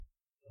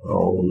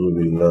أعوذ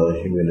بالله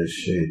من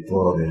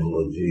الشيطان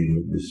الرجيم.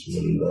 بسم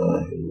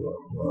الله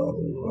الرحمن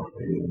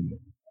الرحيم.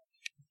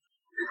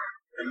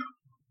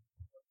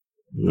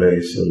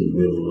 ليس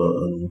البر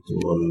أن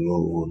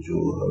تولوا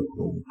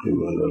وجوهكم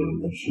قبل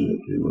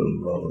المشرق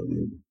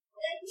والمغرب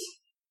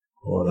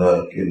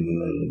ولكن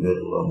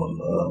البر من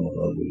آمن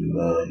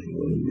بالله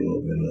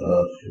واليوم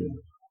الآخر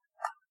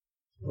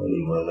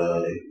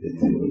والملائكة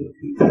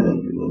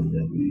والكتاب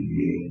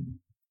والنبيين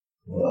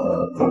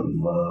وآتى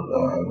المال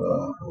على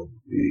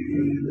حبه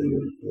ذوي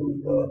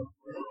القربى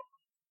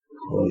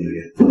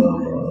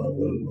واليتامى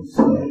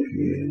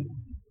والمساكين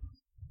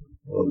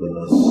وابن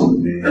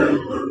السبيل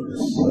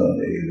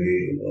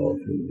والسائلين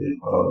وفي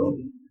الرقاب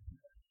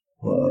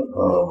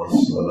وأقام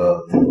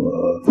الصلاة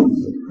وآتى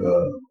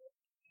الزكاة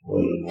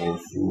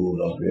والموفون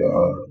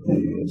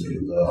بعهدهم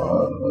إذا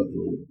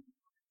عاهدوا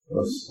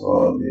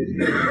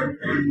والصابرين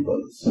في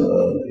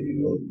البأساء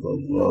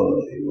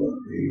والضراء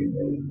وحين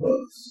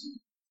البأس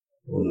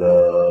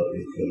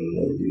أولئك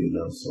الذين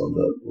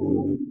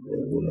صدقوا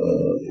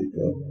وأولئك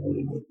هم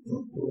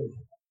المتقون.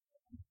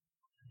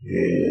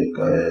 یہ ایک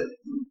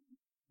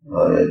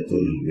آیت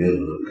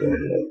البر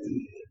کہلاتی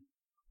ہے.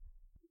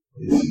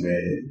 اس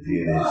میں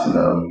دین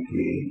اسلام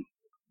کی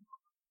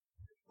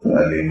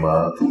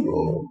تعلیمات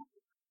کو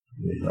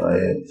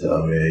نہایت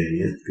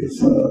جامعیت کے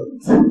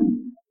ساتھ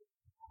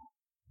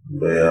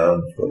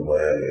بیان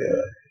فرمایا گیا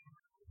ہے.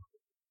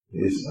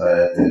 اس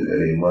آیت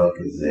کریمہ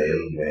کے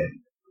ذیل میں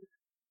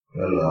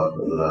کل آپ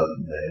حضرات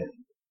نے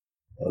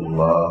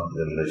اللہ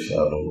جل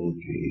شانہ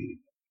کی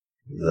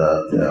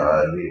ذات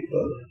عالی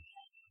پر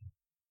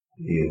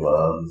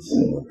ایمان سے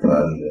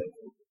متعلق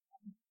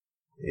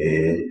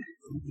ایک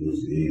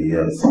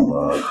جزئیہ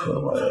سماعت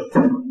فرمایا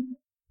تھا.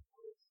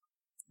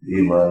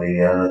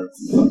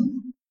 ایمانیات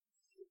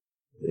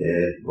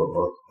ایک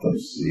بہت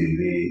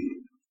تفصیلی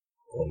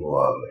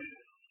عنوان ہے.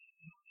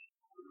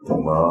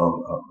 تمام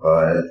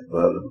عقائد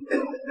پر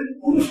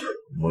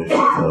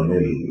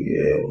مشتمل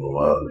یہ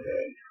عنوان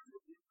ہے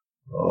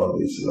اور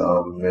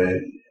اسلام میں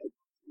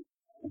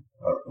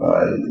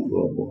عقائد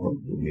کو بہت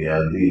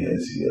بنیادی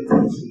حیثیت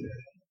حاصل ہے.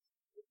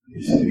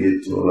 اس لیے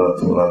تھوڑا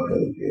تھوڑا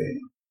کر کے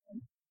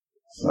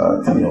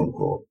ساتھیوں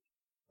کو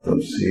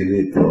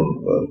تفصیلی طور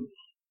پر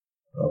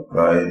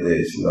عقائد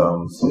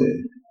اسلام سے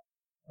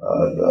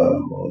آگاہ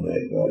ہونے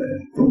کا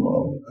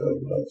اہتمام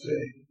کرنا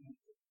چاہیے.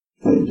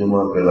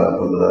 ترجمہ پہلا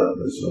حضرات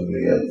نے سن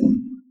لیا تھا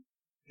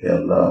کہ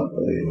اللہ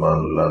پر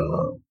ایمان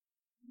لانا،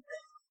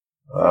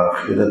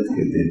 آخرت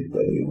کے دن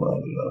پر ایمان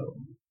لانا،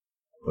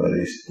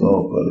 فرشتوں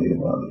پر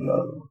ایمان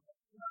لانا،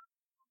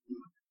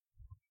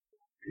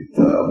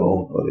 کتابوں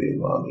پر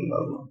ایمان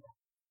لانا،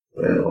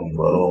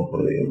 پیغمبروں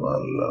پر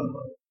ایمان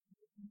لانا،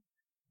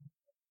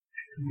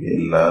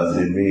 یہ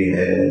لازمی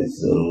ہے،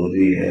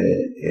 ضروری ہے.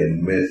 ان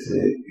میں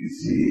سے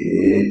کسی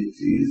ایک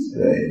چیز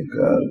کا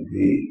انکار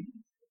بھی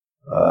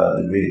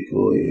آدمی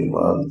کو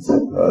ایمان سے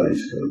خارج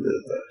کر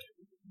دیتا ہے.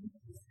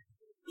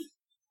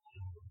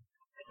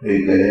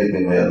 یہ کہے کہ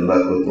میں اللہ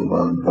کو تو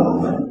مانتا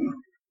ہوں،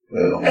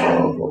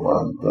 پیغمبروں کو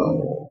مانتا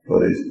ہوں،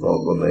 فرشتوں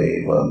کو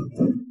نہیں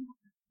مانتا،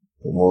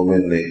 تو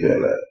مومن نہیں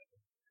کہلائے.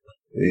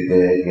 یہ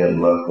کہے کہ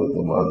اللہ کو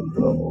تو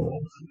مانتا ہوں،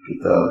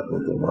 کتاب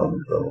کو تو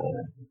مانتا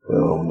ہوں،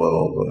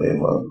 پیغمبروں کو نہیں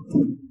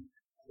مانتا،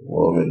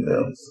 مومن نہیں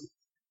ہو سکتا.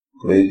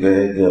 کوئی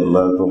کہے کہ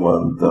اللہ کو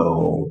مانتا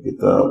ہوں،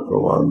 کتاب کو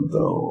مانتا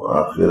ہوں،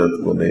 آخرت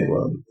کو نہیں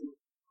مانتا،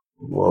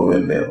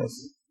 مومن نہیں ہو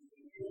سکتا.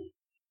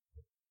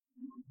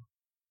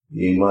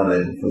 ایمان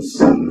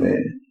مفصل میں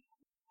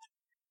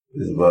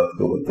اس بات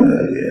کو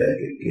بتایا گیا ہے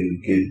کہ کن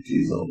کن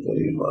چیزوں پر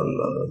ایمان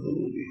لانا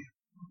ضروری ہے.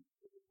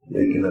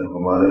 لیکن اب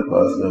ہمارے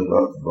پاس میں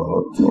وقت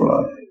بہت تھوڑا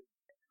ہے.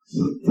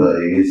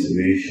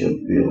 27ویں شب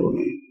بھی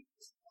ہوگی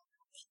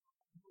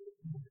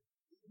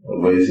اور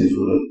ویسی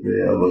صورت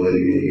میں اب اگر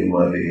یہ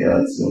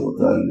ایمانیات سے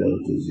متعلق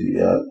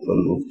جزئیات پر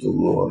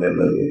گفتگو ہونے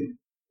لگے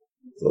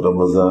تو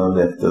رمضان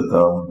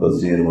اختتام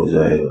پذیر ہو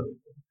جائے گا.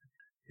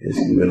 اس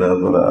کی بنا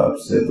پر آپ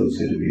سے تو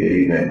صرف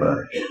یہی کہنا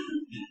ہے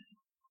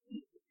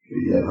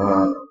کہ یہاں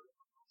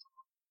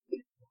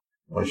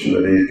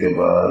مشورے کے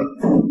بعد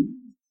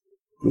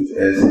کچھ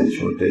ایسے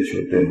چھوٹے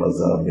چھوٹے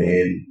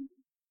مضامین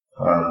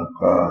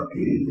خانقاہ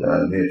کی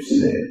جانب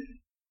سے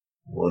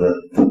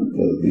مرتب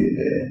کر دیے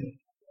گئے ہیں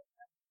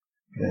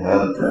کہ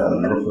ہر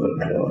تعلق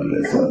رکھنے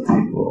والے ساتھی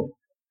کو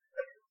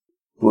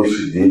کچھ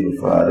دن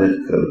فارغ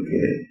کر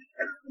کے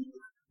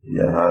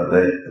یہاں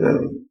رہ کر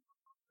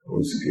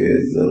اس کے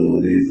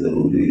ضروری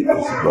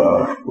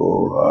اسباب کو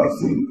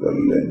حاصل کر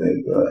لینے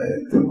کا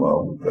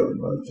اہتمام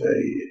کرنا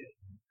چاہیے.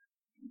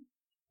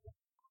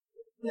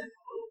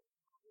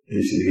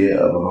 اس لیے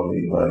اب ہم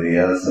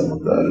ایمانیات سے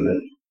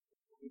متعلق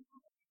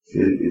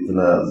صرف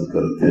اتنا عرض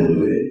کرتے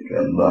ہوئے کہ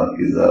اللہ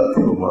کی ذات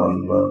کو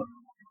ماننا،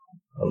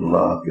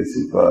 اللہ کے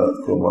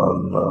صفات کو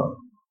ماننا،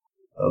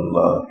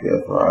 اللہ کے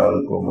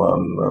افعال کو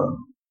ماننا،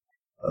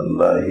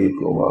 اللہ ہی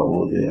کو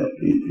معبود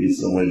حقیقی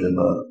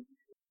سمجھنا،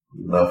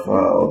 نفع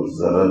اور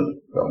ضرر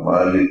کا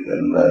مالک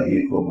اللہ ہی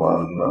کو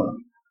ماننا،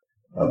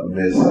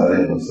 اپنے سارے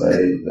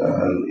مسائل کا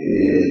حل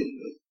ایک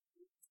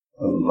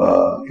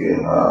اللہ کے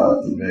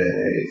ہاتھ میں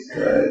ہے، اس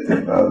کا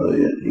اعتقاد و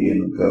یقین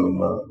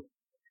کرنا،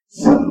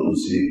 سر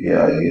اسی کے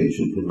آگے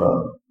جھکنا،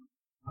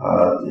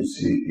 ہاتھ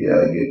اسی کے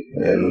آگے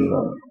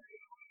پھیلنا،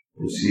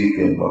 اسی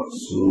کے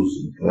مخصوص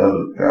گھر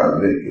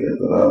کعبے کے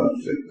اطراف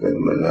چکر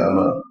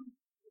لگانا،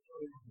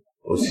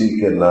 اسی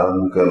کے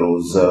نام کا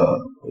روزہ،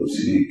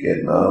 اسی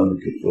کے نام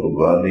کی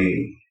قربانی،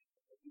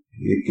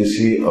 یہ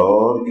کسی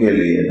اور کے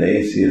لیے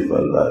نہیں، صرف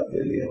اللہ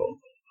کے لیے ہو۔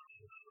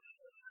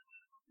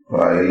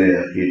 فاعل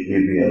حقیقی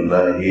بھی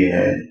اللہ ہی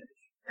ہے،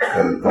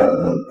 کرتا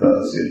دھرتا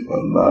صرف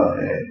اللہ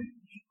ہے،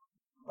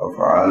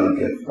 افعال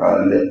کے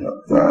خالق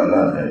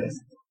تعالی ہے،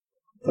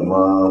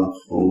 تمام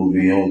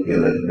خوبیوں کے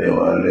رکھنے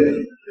والے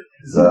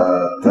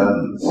ذاتاً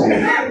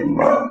صرف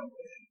اللہ۔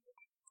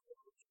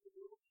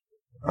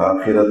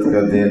 آخرت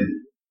کا دن،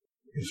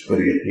 اس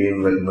پر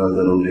یقین رکھنا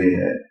ضروری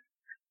ہے۔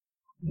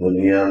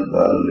 دنیا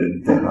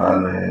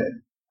دارالامتحان ہے،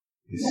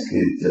 اس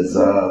کی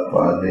جزا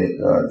پانے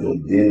کا جو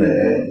دن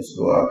ہے اس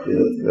کو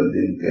آخرت کا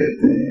دن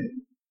کہتے ہیں۔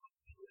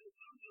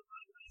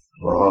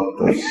 بہت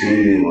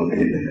تفصیلی وہ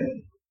دن ہے،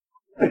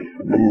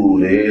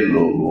 پورے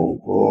لوگوں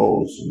کو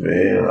اس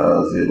میں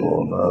حاضر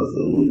ہونا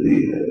ضروری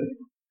ہے،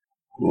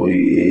 کوئی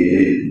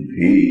ایک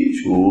بھی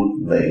چھوٹ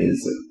نہیں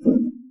سکتا،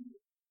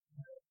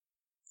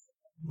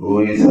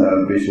 کوئی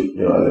صاحب بھی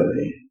چھپنے والا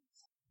نہیں۔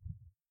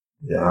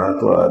 یہاں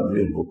تو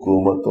آدمی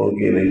حکومتوں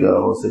کی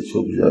نگاہوں سے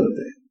چھپ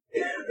جاتے ہیں،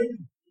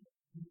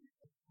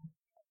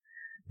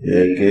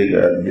 ایک ایک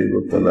آدمی کو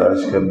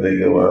تلاش کرنے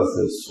کے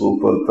واسطے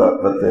سپر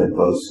طاقتیں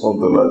برسوں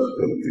تلاش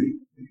کرتی،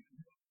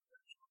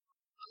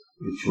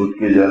 چھوٹ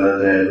کے جانا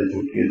چاہے تو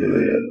چھوٹ کے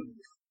چلے جاتے۔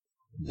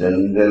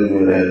 جنگل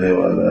میں رہنے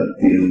والا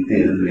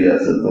 3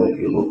 ریاستوں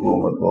کی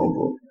حکومتوں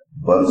کو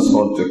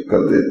برسوں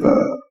چکر دیتا۔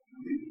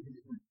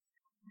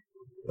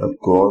 اب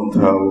کون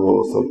تھا وہ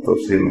سب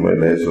تفصیل میں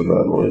نہیں سنا،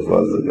 وہ اس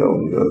واسطے کا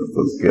ان کا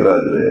تذکرہ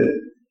جو ہے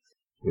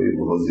کوئی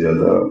بہت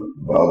زیادہ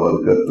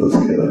بابرکت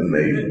تذکرہ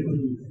نہیں ہے۔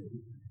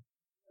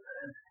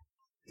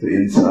 تو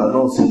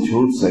انسانوں سے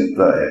چھوٹ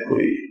سکتا ہے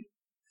کوئی،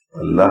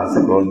 اللہ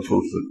سے کون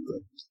چھوٹ سکتا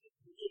ہے؟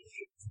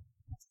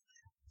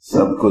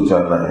 سب کو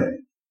جانا ہے۔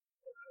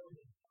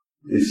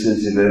 اس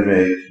سلسلے میں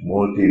ایک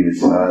موٹی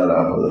مثال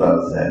آپ حضرات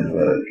ذہن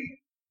میں رکھیں۔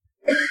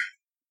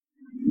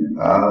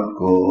 آپ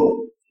کو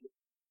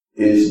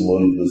اس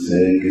ملک سے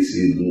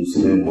کسی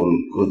دوسرے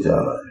ملک کو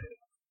جانا ہے،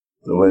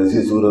 تو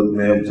ویسی صورت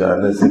میں اب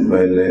جانے سے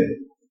پہلے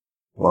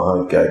وہاں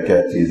کیا کیا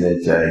چیزیں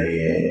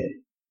چاہیے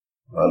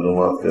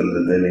معلومات کر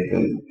لیتے،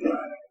 نکل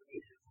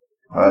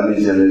خالی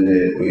چلے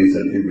گئے، کوئی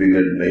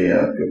سرٹیفکیٹ نہیں ہے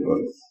آپ کے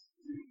پاس،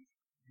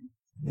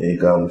 نہیں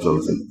کام چل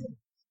سکتا،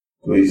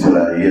 کوئی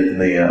صلاحیت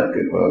نہیں ہے آپ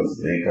کے پاس،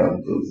 نہیں کام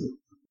چل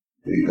سکتا،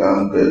 کوئی کام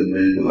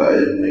کرنے کے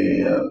لائق نہیں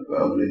ہے آپ،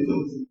 کام نہیں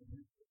چل سکتا۔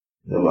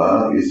 جب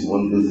آپ اس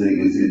ملک سے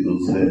کسی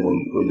دوسرے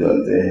ملک کو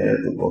جاتے ہیں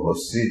تو بہت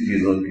سی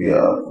چیزوں کی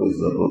آپ کو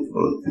ضرورت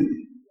پڑتی ہے۔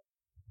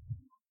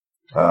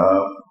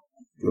 آپ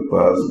کے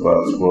پاس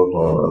پاسپورٹ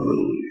ہونا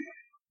ضروری ہے،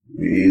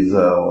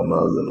 ویزا ہونا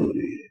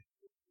ضروری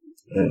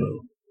ہے،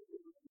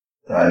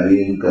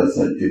 تعلیم کا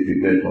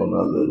سرٹیفکیٹ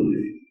ہونا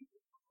ضروری ہے،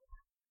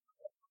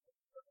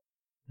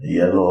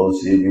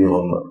 NOC بھی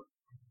ہونا،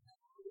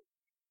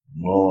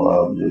 نو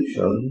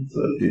آبجیکشن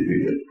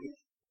سرٹیفکیٹ۔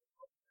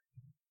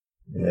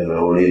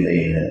 روڑی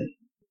نہیں ہے،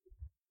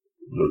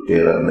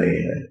 لٹیرا نہیں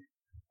ہے،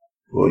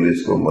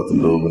 پولیس کو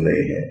مطلوب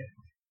نہیں ہے،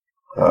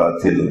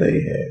 قاتل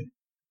نہیں ہے،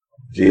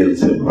 جیل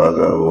سے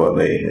بھاگا ہوا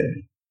نہیں ہے،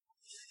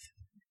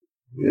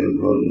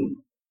 بالکل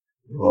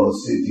بہت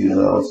سی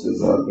چیزیں اس کے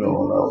ساتھ میں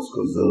ہونا اس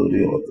کو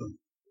ضروری ہوتا۔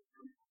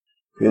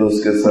 پھر اس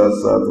کے ساتھ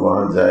ساتھ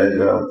وہاں جائے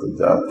گا تو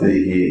جاتے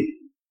ہی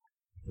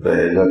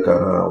رہے گا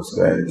کہاں، اس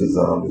کا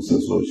انتظام اسے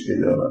سوچ کے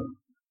جانا،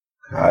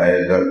 کھائے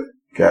گا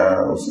کیا،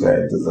 اس کا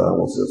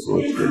انتظام اسے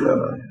سوچ کے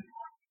جانا ہے،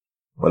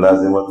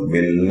 ملازمت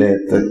ملنے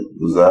تک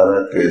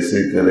گزارا کیسے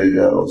کرے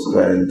گا اس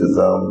کا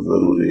انتظام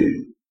ضروری ہے،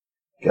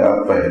 کیا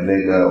پہنے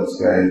گا اس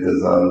کا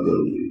انتظام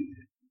ضروری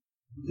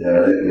ہے،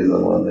 جاڑے کے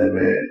زمانے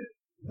میں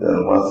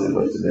گرما سے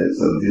بچنے،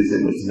 سردی سے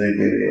بچنے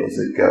کے لیے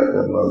اسے کیا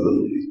کرنا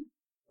ضروری ہے،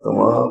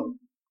 تمام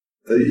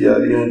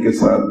تیاریوں کے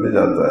ساتھ میں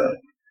جاتا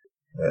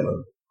ہے نا۔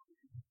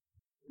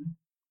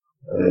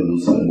 ارے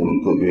دوسرے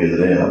ملک کو بھیج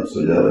رہے ہیں، آپ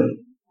سو جا رہے ہیں،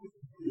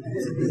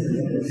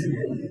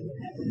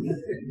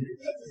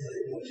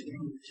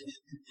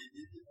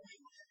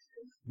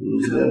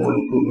 دوسرے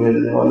ملک کو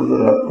بھیجنے والے تو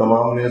رات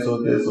تمام نہیں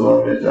سوتے،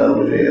 صبح میں 4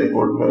 بجے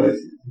ایئرپورٹ میں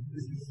رہتے،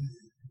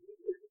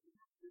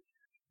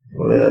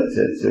 بڑے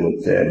اچھے اچھے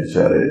بچے ہیں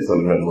بیچارے،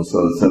 اصل میں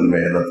مسلسل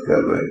محنت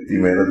کر رہے ہیں،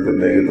 اتنی محنت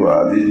کرنے کی تو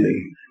عادی نہیں۔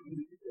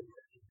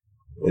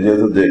 مجھے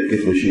تو دیکھ کے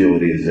خوشی ہو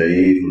رہی ہے،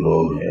 ضعیف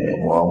لوگ ہیں،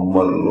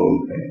 معمر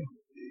لوگ ہیں،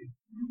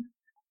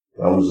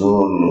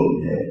 کمزور لوگ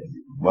ہیں،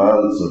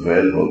 بال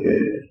سفید ہو گئے،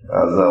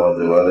 اعضاء و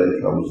دیوارے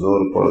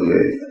کمزور پڑ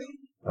گئے،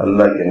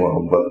 اللہ کی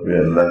محبت میں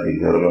اللہ کے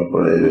گھر میں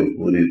پڑے ہوئے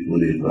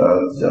پوری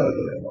رات جاگ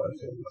رہے ہیں،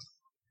 ماشاءاللہ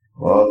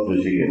بہت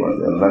خوشی کی بات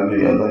ہے۔ اللہ کو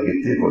یاد ہے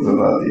کتنی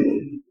پسند آتی ہے،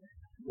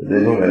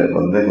 دیکھو میرے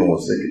بندے کو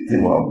مجھ سے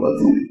کتنی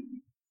محبت ہے،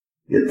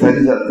 یہ تھک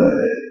جاتا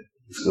ہے،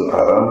 اس کو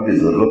آرام کی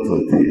ضرورت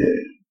ہوتی ہے،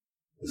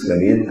 اس کا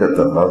نیند کا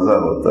تقاضا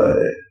ہوتا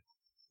ہے،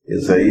 یہ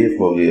ضعیف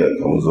ہو گیا،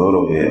 کمزور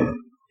ہو گیا،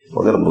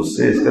 مگر مجھ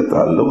سے اس کا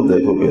تعلق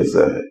دیکھو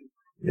کیسا ہے،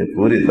 یہ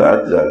پوری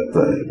رات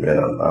جاگتا ہے،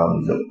 میرا نام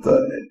جپتا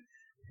ہے،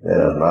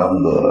 میرا نام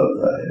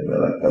دہراتا ہے،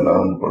 میرا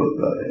کلام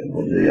پڑھتا ہے،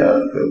 مجھے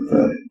یاد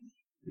کرتا ہے۔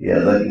 یہ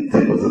ادا کتنے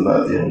پسند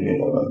آتے ہوں گے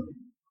مولانا؟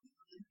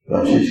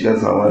 کاشش کا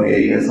سامان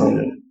یہی ہے،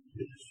 سمجھو۔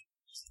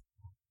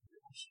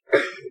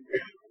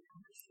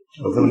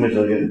 اصل میں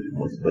جو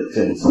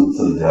بچے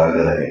مسلسل جاگ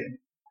رہے ہیں،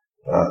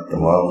 رات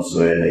تمام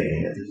سوئے نہیں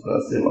ہیں، اس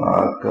بات سے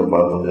آنکھ کا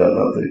بند ہو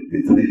جانا تو ایک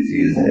فطری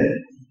چیز ہے،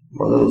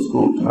 مگر اس کو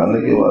اٹھانے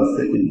کے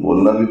واسطے کچھ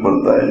بولنا بھی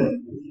پڑتا ہے نا۔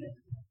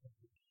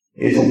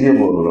 اس لیے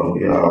بول رہا ہوں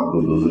کہ آپ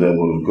کو دوسرے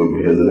ملک کو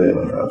بھیج رہے ہیں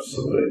اور آپ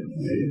سو رہے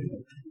ہیں۔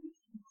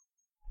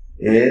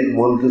 ایک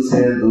ملک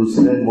سے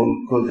دوسرے ملک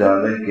کو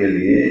جانے کے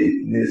لیے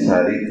اتنی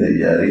ساری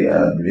تیاری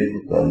آدمی کو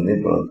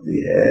کرنی پڑتی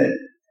ہے۔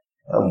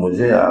 اب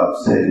مجھے آپ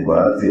سے ایک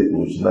بات یہ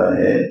پوچھنا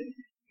ہے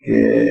کہ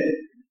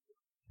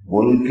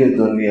ملک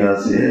دنیا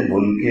سے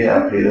ملک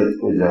آخرت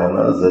کو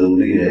جانا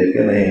ضروری ہے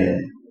کہ نہیں ہے؟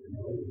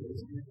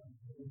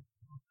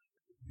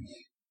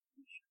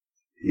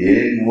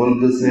 ایک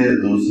ملک سے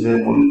دوسرے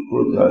ملک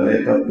کو جانے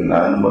کا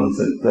پلان بن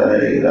سکتا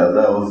ہے،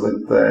 ارادہ ہو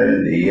سکتا ہے،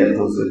 نیت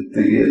ہو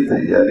سکتی ہے،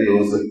 تیاری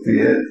ہو سکتی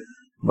ہے،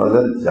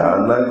 مگر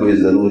جانا کوئی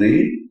ضروری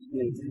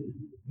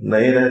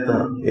نہیں رہتا،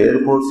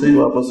 ایئرپورٹ سے ہی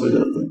واپس ہو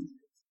جاتا ہے۔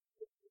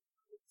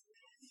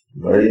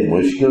 بڑی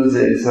مشکل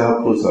سے صاحب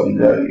کو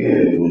سمجھا کے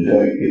بجھا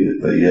کے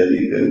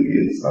تیاری کر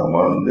کے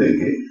سامان دے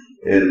کے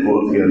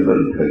ایئرپورٹ کے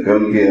اندر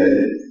ڈھکل کے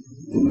آئے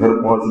تو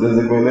گھر پہنچنے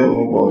سے پہلے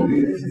وہ پہنچ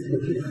گئے۔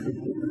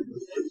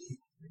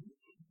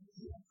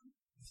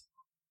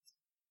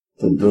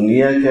 تو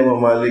دنیا کے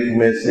ممالک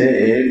میں سے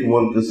ایک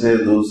ملک سے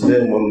دوسرے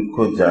ملک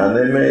کو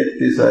جانے میں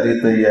اتنی ساری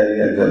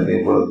تیاریاں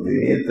کرنی پڑتی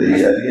ہیں،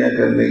 تیاریاں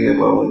کرنے کے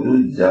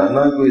باوجود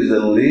جانا کوئی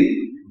ضروری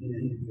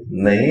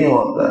نہیں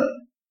ہوتا،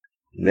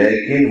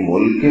 لیکن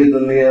ملک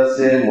دنیا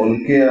سے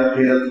ملک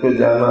آخرت کو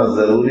جانا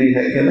ضروری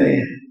ہے کہ نہیں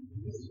ہے؟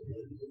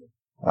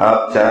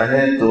 آپ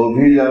چاہیں تو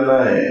بھی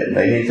جانا ہے،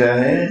 نہیں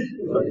چاہیں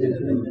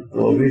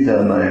تو بھی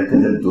جانا ہے۔ تو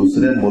جب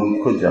دوسرے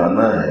ملک کو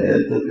جانا ہے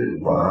تو پھر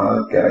وہاں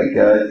کیا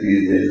کیا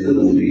چیزیں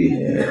ضروری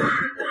ہیں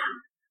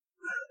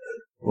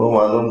وہ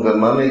معلوم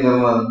کرنا نہیں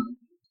کرنا،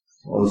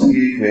 اس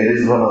کی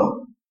فہرست بناؤ۔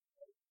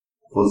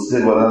 خود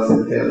سے بنا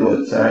سکتے ہیں تو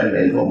اچھا ہے،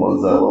 نہیں تو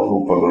مذہبوں کو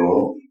پکڑو،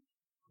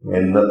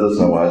 محنت و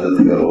سماجت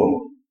کرو،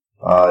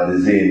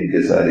 عاجزی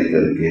انکساری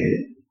کر کے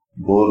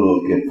بولو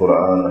کہ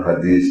قرآن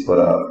حدیث پر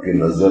آپ کی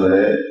نظر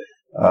ہے،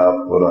 آپ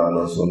قرآن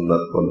و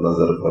سنت پر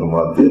نظر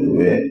فرماتے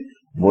ہوئے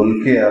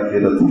ملک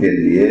آخرت کے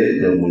لیے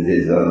جب مجھے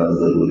جانا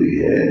ضروری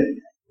ہے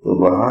تو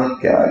وہاں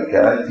کیا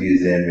کیا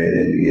چیزیں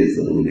میرے لیے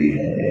ضروری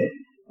ہیں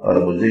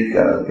اور مجھے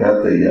کیا کیا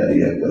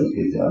تیاریاں کر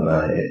کے جانا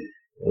ہے،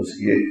 اس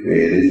کی ایک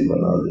فہرست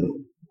بنا دو۔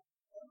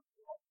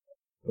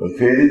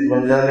 فہرست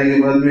بن جانے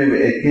کے بعد میں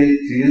ایک ایک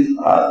چیز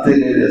آتے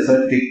گئے جیسا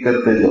ٹک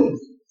کرتے جاؤ،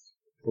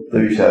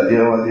 تبھی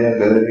شادیاں وادیاں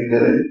کرے نہیں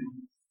کرے۔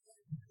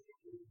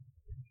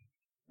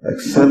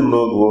 اکثر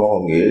لوگ وہ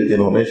ہوں گے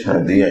جنہوں نے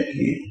شادیاں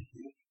کی،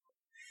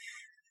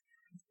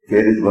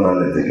 فہرست بنا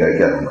لیتے کیا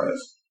کیا ہمارے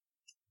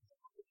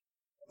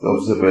سب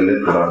سے پہلے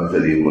قرآن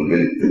شریف بول کے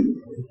لکھتے،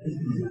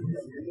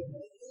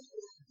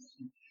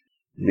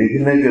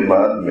 لکھنے کے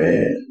بعد میں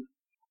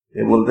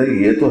یہ بولتے کہ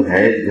یہ تو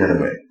ہے گھر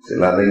میں،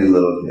 چلانے کی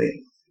ضرورت نہیں۔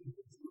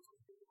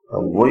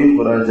 اب وہی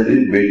قرآن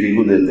شریف بیٹی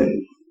کو دیتے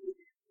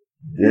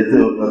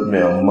وقت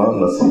میں اماں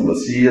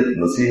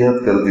نصیحت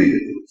کرتی ہے،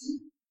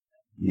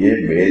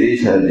 یہ میری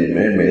شادی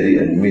میں میری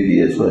امی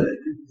دیے سو ہے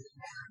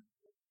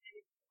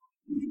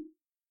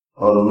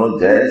اور انہوں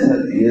جیسا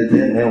دیے تھے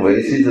میں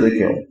ویسی طرح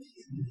کیوں،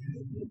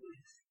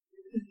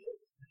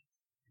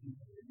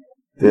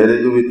 تیرے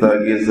کو بھی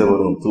تاکید سے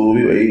بولوں، تو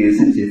بھی وہی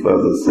اسی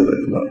حفاظت سے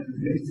رکھنا۔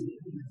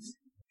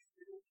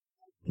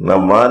 نہ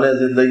ماں نے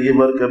زندگی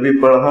بھر کبھی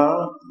پڑھا،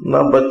 نہ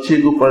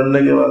بچی کو پڑھنے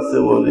کے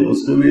واسطے بولی،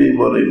 اس کو بھی یہی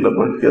بولی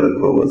لپٹ کے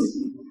رکھو بس۔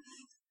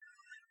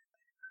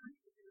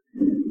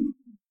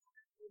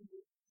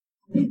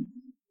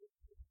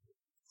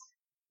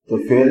 تو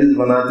فہرست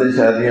بناتے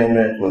شادیوں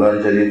میں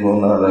قرآن شریف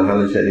ہونا،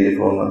 رحل شریف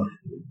ہونا،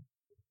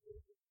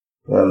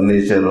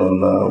 فرنیچر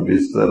ہونا،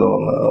 بستر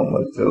ہونا،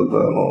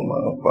 مچھردان ہونا،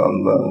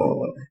 پاندان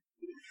ہونا،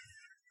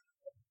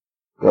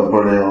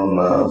 کپڑے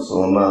ہونا،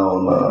 سونا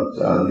ہونا،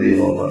 چاندی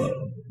ہونا،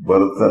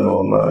 برتن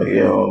ہونا،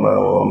 یہ ہونا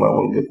وہ ہونا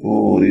بول کے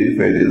پوری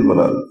فہرست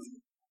بنا دیتے۔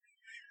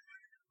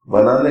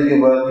 بنانے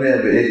کے بعد میں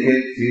اب ایک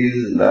ایک چیز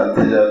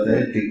لاتے جاتے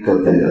ہیں، ٹک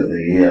کرتے جاتے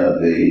ہیں، یہ آ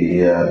گئی،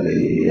 یہ آ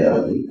گئی، یہ آ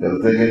گئی،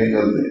 کرتے کہ نہیں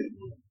کرتے؟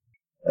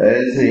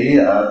 ایسے ہی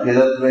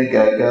آخرت میں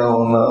کیا کیا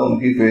ہونا ان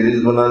کی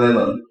فہرست بنا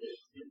لینا،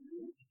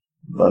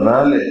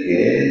 بنا لے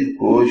کے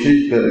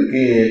کوشش کر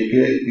کے ایک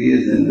ایک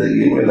چیز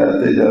زندگی میں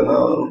لاتے جانا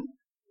اور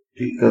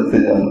ٹھیک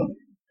کرتے جانا۔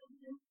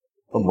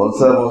 تو بہت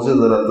سارا سے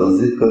ذرا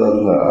تصدیق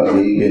کرنا آ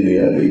گئی کہ نہیں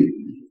آ گئی۔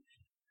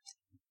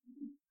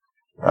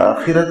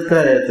 آخرت کا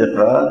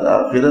اعتقاد،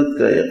 آخرت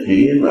کا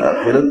یقین،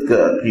 آخرت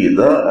کا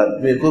عقیدہ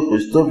آدمی کو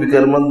کچھ تو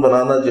فکر مند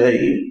بنانا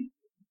چاہیے۔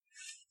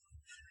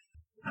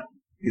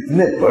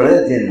 اتنے بڑے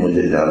دن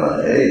مجھے جانا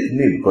ہے،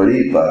 اتنی بڑی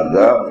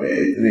بارگاہ میں،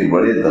 اتنی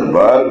بڑے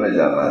دربار میں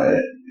جانا ہے،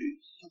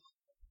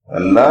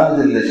 اللہ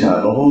جل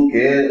شانہ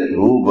کے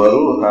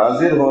روبرو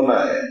حاضر ہونا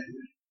ہے،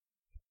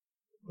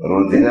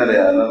 پروردگار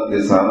عالم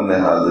کے سامنے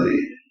حاضری۔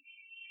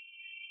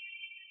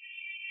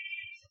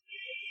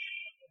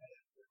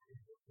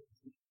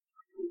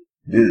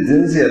 جس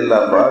دن سے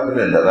اللہ پاک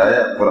نے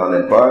ڈرایا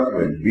قرآن پاک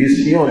میں 20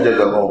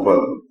 جگہوں پر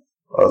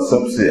اور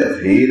سب سے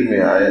اخیر میں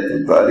آیت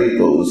اتاری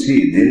تو اسی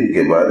دن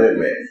کے بارے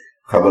میں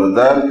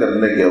خبردار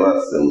کرنے کے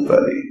واسطے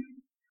اتاری۔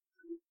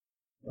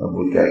 اب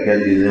وہ کیا کیا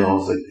چیزیں ہو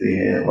سکتی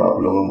ہیں اب آپ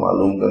لوگوں کو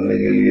معلوم کرنے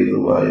کے لیے تو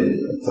بھائی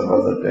اچھا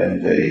خاصا ٹائم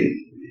چاہیے۔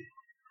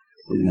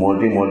 کچھ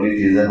موٹی موٹی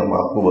چیزیں ہم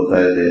آپ کو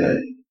بتائے دے رہے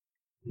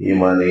ہیں۔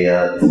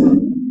 ایمانیات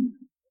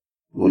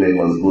پورے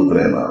مضبوط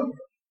رہنا،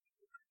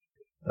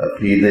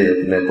 عقیدے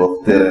اپنے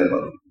پختہ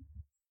رہنا،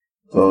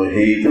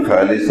 توحید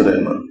خالص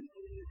رہنا،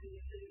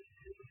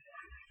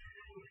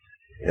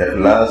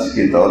 اخلاص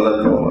کی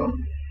دولت ہونا،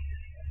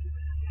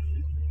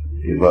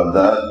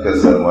 عبادات کا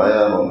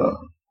سرمایہ ہونا،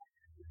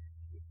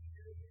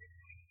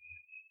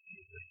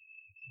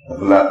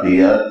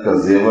 اخلاقیات کا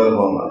زیور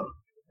ہونا،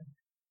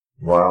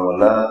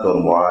 معاملات اور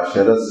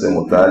معاشرت سے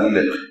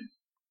متعلق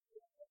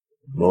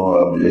نو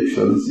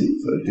آبجیکشن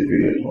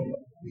سرٹیفکیٹ ہونا،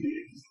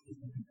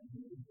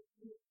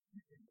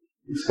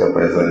 اس کا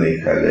پیسہ نہیں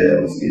کھا گیا،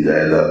 اس کی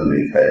جائیداد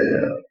نہیں کھایا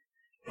گیا،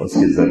 اس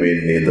کی زمین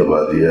نہیں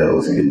دبا دیا،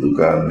 اس کی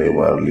دکان نہیں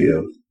مار لیا،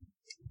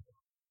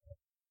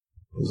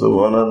 سب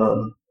ہونا نا۔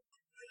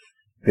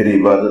 پھر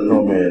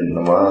عبادتوں میں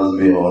نماز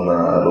بھی ہونا،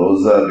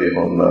 روزہ بھی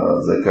ہونا،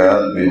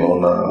 زکوٰۃ بھی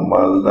ہونا،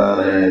 مالدار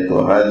ہیں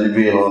تو حج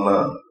بھی ہونا،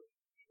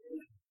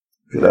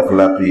 پھر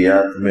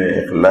اخلاقیات میں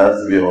اخلاص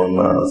بھی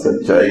ہونا،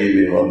 سچائی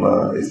بھی ہونا،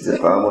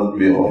 استقامت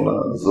بھی ہونا،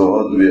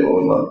 زہد بھی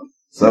ہونا،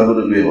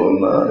 صبر بھی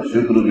ہونا،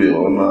 شکر بھی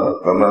ہونا،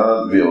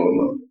 قناعت بھی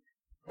ہونا۔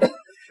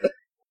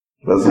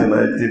 بس ہے نا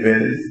اتنی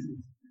پہلے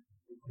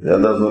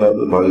زیادہ سنا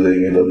تو بھاگ جائیں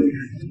گے لوگ۔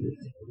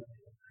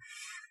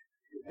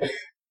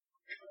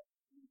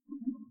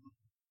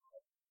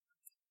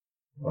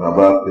 ماں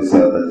باپ کے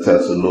ساتھ اچھا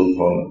سلوک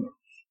ہونا،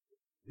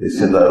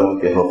 رشتے داروں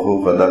کے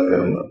حقوق ادا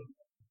کرنا،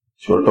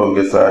 چھوٹوں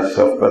کے ساتھ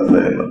شفقت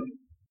رہنا،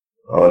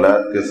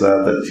 اولاد کے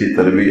ساتھ اچھی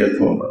تربیت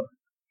ہونا،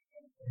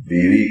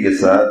 بیوی کے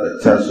ساتھ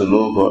اچھا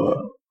سلوک ہونا،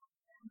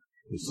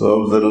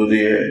 سب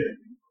ضروری ہے۔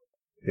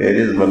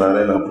 فہرست بنا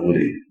لینا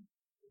پوری،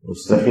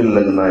 مستقل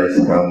لگنا اس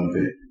کام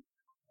پہ۔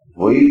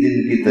 وہی دن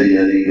کی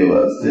تیاری کے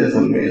واسطے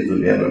اصل میں اس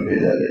دنیا میں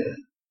بھیجا گیا ہے،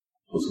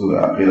 اس کو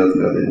آخرت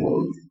کا دن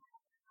بولتے۔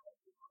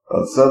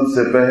 اور سب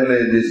سے پہلے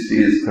جس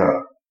چیز کا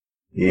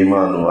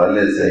ایمان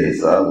والے سے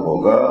حساب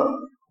ہوگا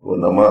وہ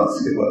نماز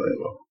کے بارے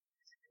میں،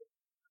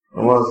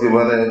 نماز کے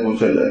بارے میں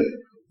پوچھا جائے گا۔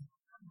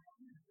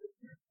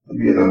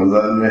 اب یہ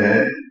رمضان میں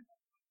ہے،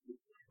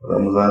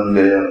 رمضان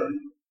گیا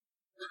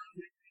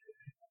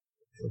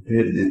تو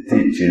پھر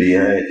جتنی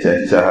چڑیاں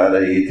چہچہا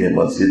رہی تھی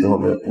مسجدوں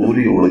میں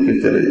پوری اڑ کے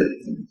چلے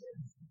جاتی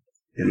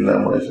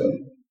اللہ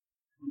ماشاءاللہ۔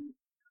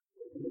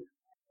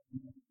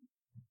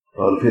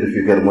 اور پھر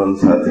فکر مند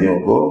ساتھیوں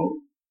کو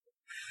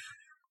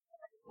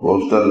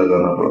پوسٹر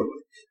لگانا پڑتا،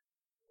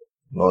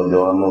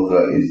 نوجوانوں کا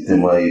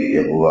اجتماعی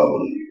اغوا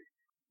بول کے۔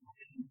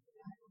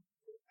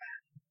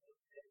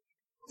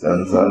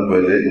 چند سال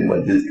پہلے ایک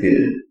مسجد کے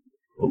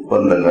اوپر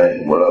لگا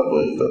ایک بڑا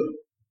پوسٹر،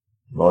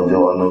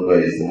 نوجوانوں کا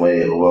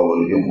اجتماعی اغوا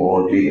بول کے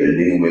موٹی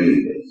ہیڈنگ میں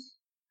لکھا۔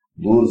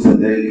 دور سے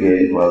دیکھ کے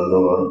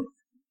والدوں کا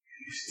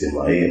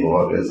اجتماعی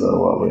اغوا کیسا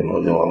ہوا بھائی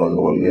نوجوانوں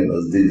کو بول کے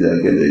نزدیک جا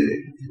کے دیکھے،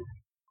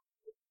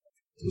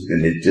 اس کے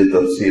نیچے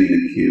تفصیل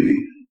لکھی ہوئی،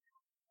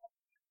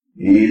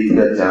 عید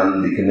کا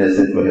چاند دکھنے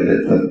سے پہلے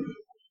تک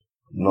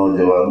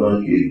نوجوانوں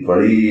کی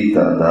بڑی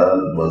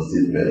تعداد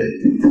مسجد میں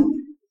رہتی تھی،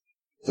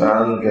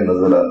 چاند کے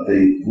نظر آتے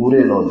ہی پورے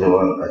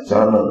نوجوان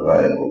اچانک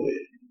غائب ہو گئے۔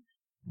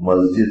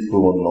 مسجد کو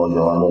ان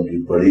نوجوانوں کی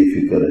بڑی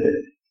فکر ہے،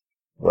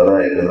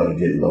 برائے کرم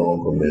جن لوگوں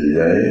کو مل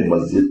جائے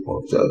مسجد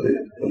پہنچا دے۔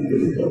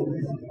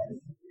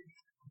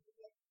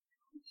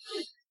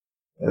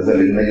 ایسا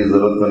لکھنے کی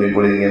ضرورت تو نہیں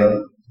پڑے گی نا،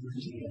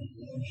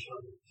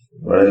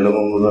 بڑے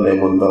لوگوں کو تو نہیں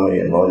بولتا ہوں،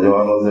 یہ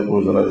نوجوانوں سے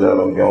پوچھنا چاہ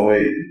رہا ہوں، کیوں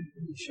بھائی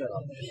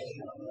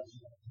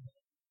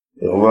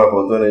ہوا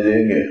ہوتے نہیں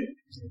جائیں گے؟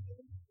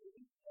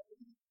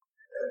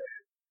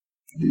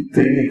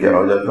 دکھتے ہی نہیں، کیا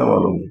ہو جاتا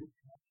معلوم نہیں۔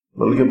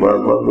 بلکہ بعض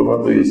لوگ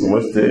تو یہ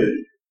سمجھتے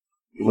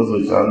کہ بس وہ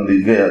چاند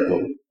دکھ گیا تو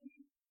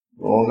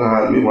لوگوں کا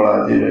حال بھی بڑا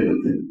عجیب ہے۔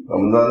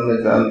 رمضان میں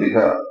چاند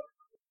دکھا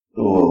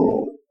تو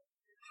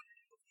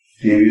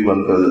ٹی وی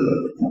بند کر دیتا،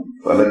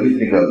 پلک ہی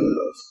نکال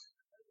دیتا،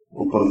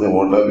 اوپر سے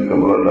موٹا بھی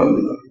کپڑا ڈال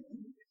دیتا۔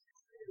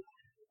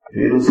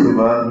 پھر اس کے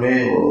بعد میں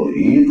وہ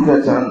عید کا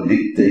چاند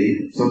دکھتے ہی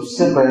سب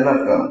سے پہلا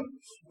کام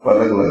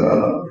پلک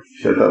لگانا،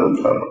 شٹر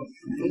اٹھانا۔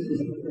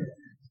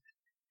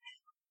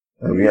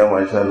 اب یہاں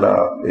ماشاءاللہ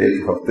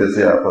ایک ہفتے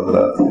سے آپ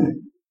حضرات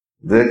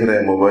دیکھ رہے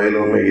ہیں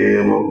موبائلوں میں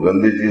یہ وہ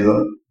گندی چیزیں،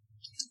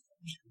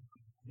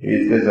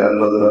 عید کے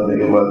چاند نظر آنے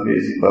کے بعد بھی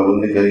اسی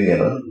پابندی کریں گے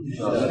نا؟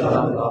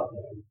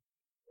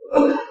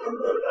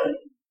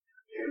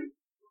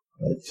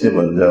 اچھے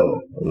بن جاؤ،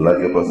 اللہ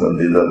کے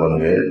پسندیدہ بن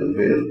گئے تو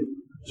پھر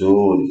جو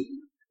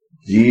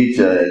جی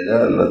چاہے گا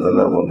اللہ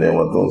تعالیٰ وہ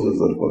نعمتوں سے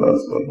سرفراز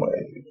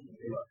فرمائے گے۔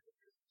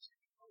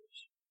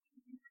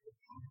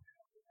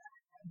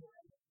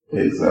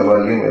 ایک صاحب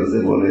آگے میرے سے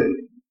بولے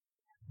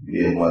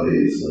یہ ہمارے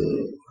اس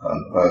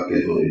خانقاہ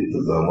کے جو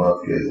انتظامات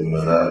کے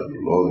ذمہ دار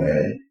لوگ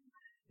ہیں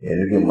ان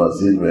کی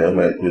مسجد میں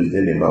میں کچھ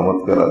دن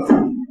امامت کرا تھا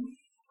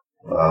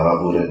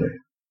پورے میں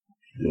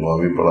جمعہ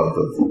بھی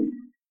پڑھاتا تھا.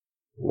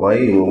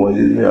 وہیں وہ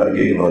مسجد میں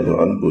آگے ایک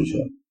نوجوان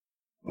پوچھا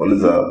بولے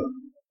صاحب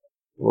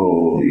وہ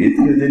عید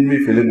کے دن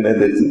بھی فلم نہیں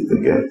دیکھ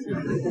سکتے کیا؟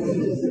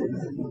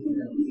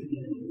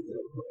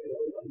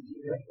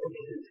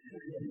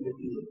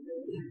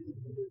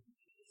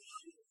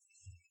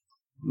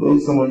 لوگ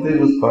سمجھتے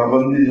بس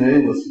پابندی جو ہے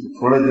بس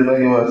تھوڑے دنوں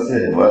کے بعد سے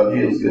ہے،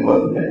 باقی اس کے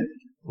بعد میں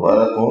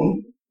ہمارا کون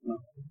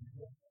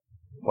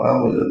وہاں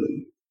ہو جاتا.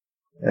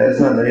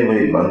 ایسا نہیں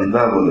بھائی.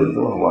 بندہ بولے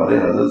تو ہمارے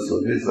حضرت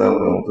صوفی صاحب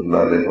رحمۃ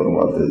اللہ علیہ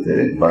فرماتے تھے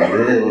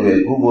بندے ہوئے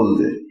کو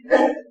بولتے.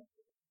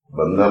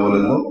 بندہ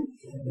بولے تو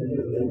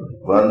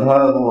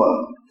بندھا ہوا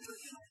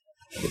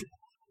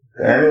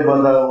میں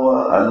بندھا ہوا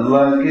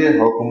اللہ کے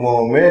حکموں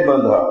میں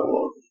بندھا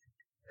ہوا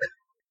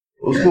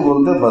اس کو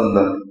بولتے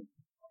بندہ.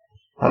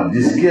 اب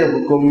جس کے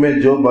حکم میں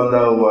جو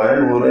بندھا ہوا ہے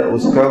وہ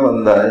اس کا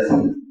بندہ ہے.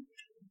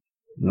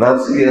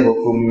 نفس کے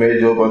حکم میں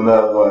جو بندھا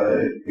ہوا ہے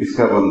کس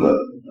کا بندہ؟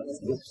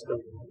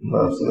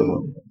 نفس کا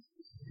بندہ.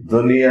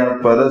 دنیا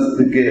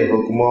پرست کے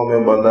حکموں میں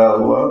بندھا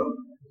ہوا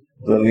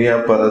دنیا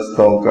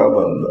پرستوں کا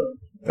بندہ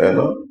ہے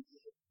نا.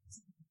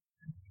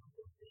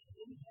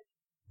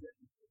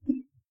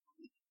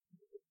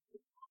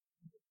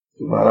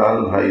 تمہارا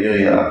بھائیوں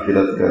یہ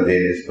آخرت کا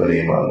دین اس پر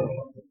ایمان ہو.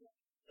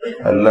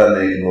 اللہ نے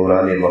ایک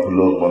نورانی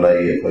مخلوق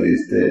بنائی ہے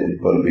فرشتے ان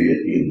پر بھی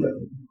یقین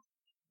رکھیں.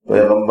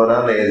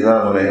 پیغمبران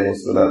اعظام علیہ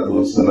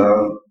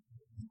السلام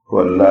کو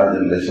اللہ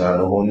جل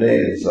شانہ نے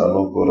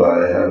انسانوں کو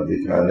راہ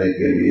دکھانے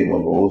کے لیے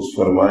مبعوث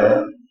فرمایا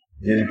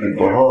جن کی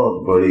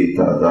بہت بڑی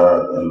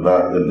تعداد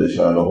اللہ جل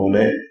شانہ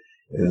نے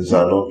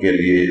انسانوں کے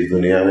لیے اس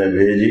دنیا میں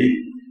بھیجی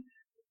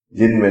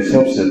جن میں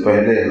سب سے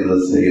پہلے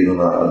حضرت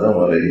سیدنا آدم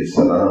علیہ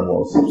السلام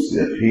اور سب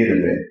سے اخیر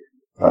میں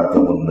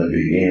خاتم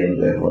النبیین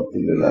رحمت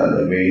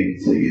للعالمین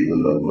سید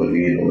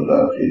الاولین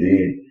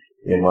والآخرین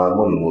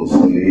امام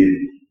المرسلین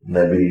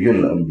نبی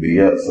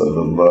الانبیاء صلی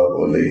اللہ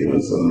علیہ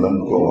وسلم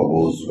کو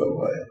مبعوث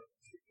فرمایا.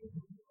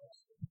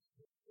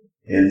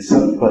 ان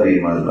سب پر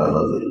ایمان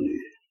لانا ضروری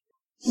ہے.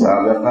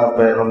 سابقہ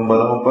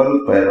پیغمبروں پر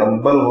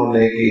پیغمبر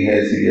ہونے کی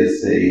حیثیت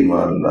سے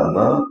ایمان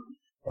لانا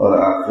اور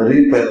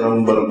آخری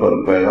پیغمبر پر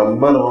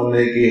پیغمبر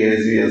ہونے کی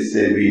حیثیت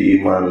سے بھی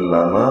ایمان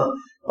لانا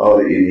اور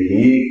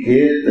انہی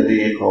کے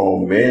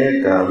طریقوں میں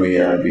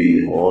کامیابی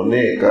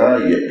ہونے کا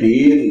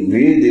یقین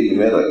بھی دل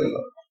میں رکھنا.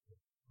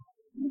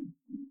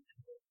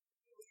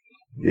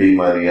 یہ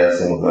ایمانیات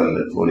سے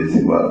متعلق تھوڑی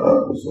سی بات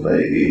آپ کو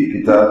سنائی گئی.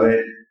 کتابیں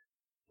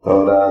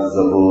تورات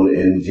زبور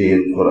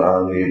انجیل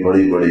قرآن یہ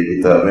بڑی بڑی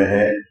کتابیں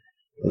ہیں.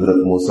 حضرت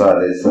موسیٰ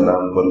علیہ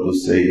السلام پر کچھ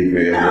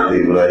صحیفے، حضرت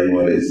ابراہیم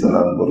علیہ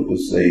السلام پر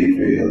کچھ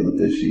صحیفے،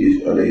 حضرت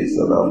شیش علیہ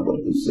السلام پر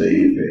کچھ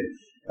صحیفے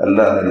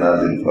اللہ نے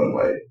نازل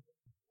فرمائے.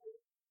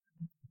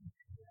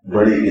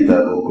 بڑی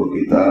کتابوں کو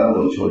کتاب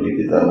اور چھوٹی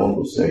کتابوں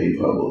کو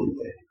صحیفہ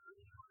بولتے ہیں.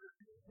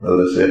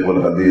 حضرت شیخ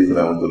الحدیث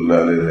رحمۃ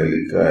اللہ علیہ نے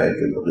لکھا ہے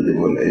کہ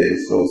تقریباً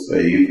 100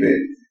 صحیفے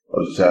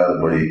اور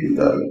 4 بڑی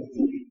کتابیں.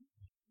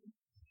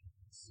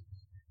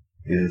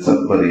 ان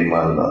سب پر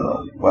ایمان لانا.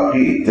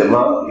 باقی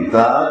اتباع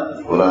اطاعت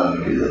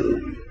قرآن کی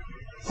ضرورت.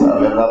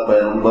 سابقہ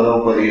پیغمبروں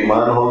پر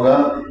ایمان ہوگا،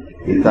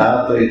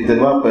 اطاعت و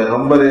اتباع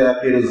پیغمبر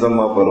آخر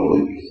الزماں پر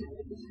ہوگی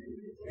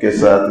کے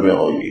ساتھ میں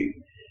ہوگی.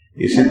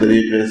 اسی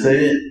طریقے سے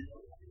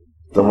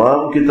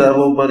تمام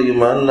کتابوں پر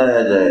ایمان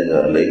لایا جائے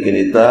گا لیکن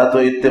اطاعت و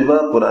اتباع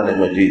قرآن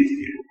مجید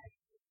کی.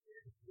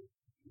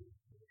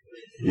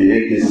 یہ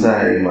ایک حصہ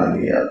ہے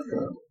ایمانیات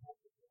کا.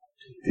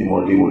 اتنی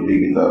موٹی موٹی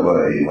کتابیں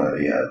ہے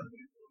ایمانیات.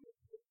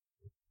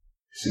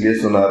 اس لیے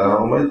سنا رہا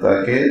ہوں میں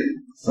تاکہ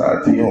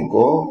ساتھیوں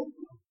کو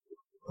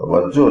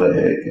توجہ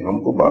رہے کہ ہم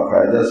کو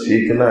باقاعدہ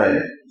سیکھنا ہے.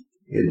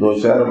 یہ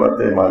 2-4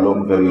 باتیں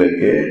معلوم کر لے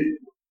کے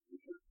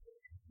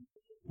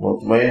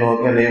مطمئن ہو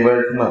کے نہیں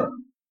بیٹھنا،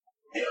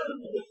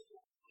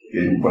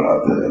 علم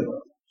پڑھاتے رہنا.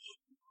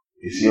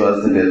 اسی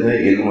واسطے کہتے ہیں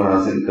علم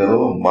حاصل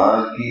کرو ماں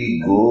کی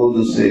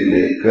گود سے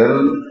لے کر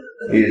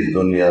اس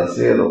دنیا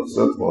سے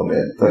رخصت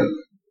ہونے تک.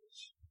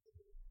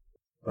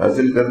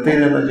 حاصل کرتے ہی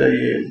رہنا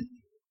چاہیے.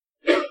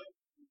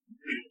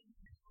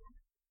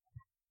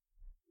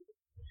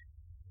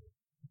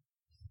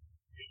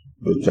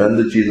 جو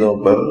چند چیزوں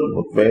پر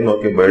مطمئن ہو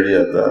کے بیٹھ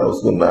جاتا ہے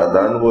اس کو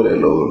نادان بولے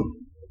لوگ.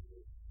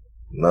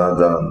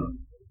 نادان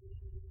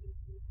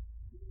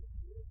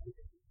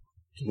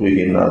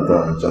وہی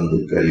نادان چند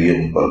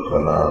کلیم پر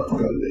قناعت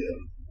کر لیا.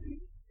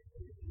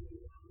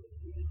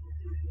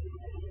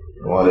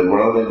 ہمارے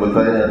بڑوں نے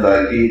بتایا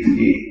تاکید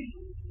کی،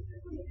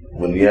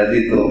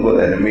 بنیادی طور پر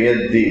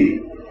اہمیت دی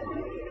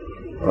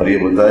اور یہ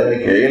بتایا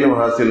کہ علم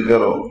حاصل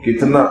کرو.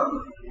 کتنا؟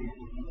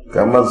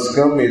 کم از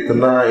کم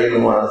اتنا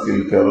علم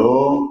حاصل کرو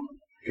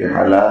کہ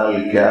حلال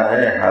کیا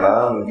ہے،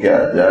 حرام کیا،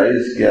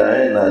 جائز کیا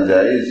ہے،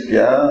 ناجائز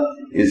کیا،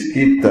 اس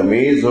کی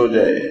تمیز ہو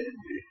جائے.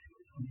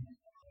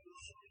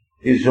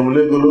 اس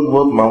جملے کو لوگ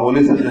بہت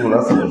معمولی سے جملہ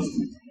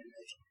سمجھتے ہیں.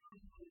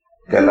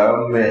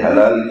 کلام میں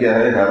حلال کیا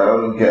ہے،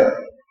 حرام کیا،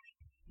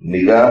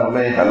 نگاہ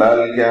میں حلال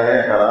کیا ہے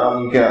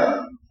حرام کیا،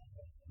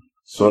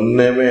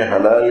 سننے میں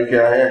حلال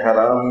کیا ہے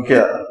حرام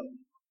کیا،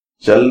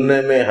 چلنے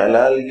میں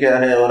حلال کیا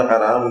ہے اور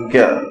حرام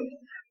کیا،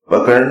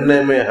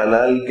 پکڑنے میں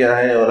حلال کیا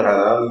ہے اور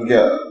حرام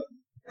کیا،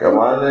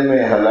 کمانے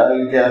میں حلال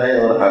کیا ہے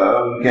اور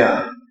حرام کیا،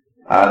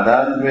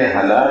 عادات میں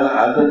حلال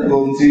عادت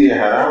کون سی ہے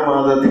حرام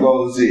عادت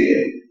کون سی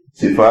ہے،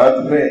 صفات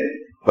میں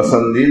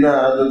پسندیدہ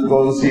عادت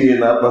کون سی ہے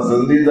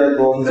ناپسندیدہ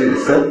کون سی،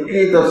 سب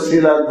کی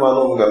تفصیلات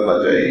معلوم کرنا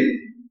چاہیے۔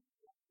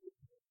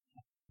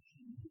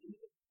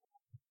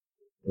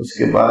 اس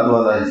کے بعد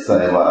والا حصہ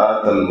ہے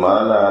وَآتَ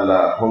الْمَالَ عَلَى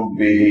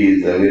حُبِّهِ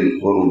ذَوِي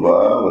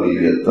الْقُرْبَى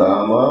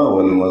وَالْيَتَامَى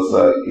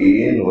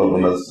وَالْمَسَاكِينِ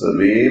وَابْنَ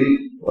السَّبِيلِ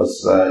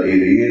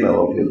وَالسَّائِلِينَ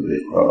وَفِي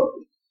الرِّقَابِ،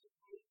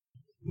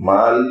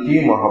 مال کی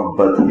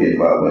محبت کے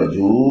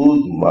باوجود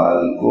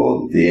مال کو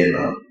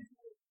دینا،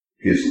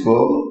 کس کو؟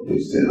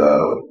 رشتہ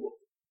داروں کو،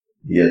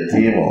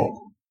 یتیموں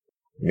کو،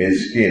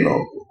 مسکینوں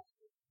کو،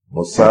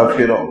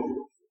 مسافروں کو،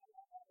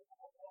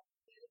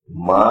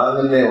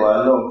 مانگنے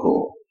والوں کو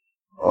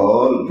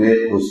اور بے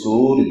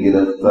قصور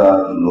گرفتار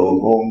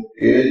لوگوں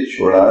کے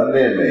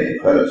چھڑانے میں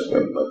خرچ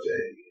کرنا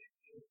چاہیے۔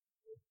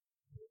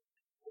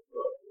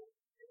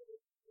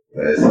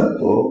 پیسہ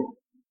تو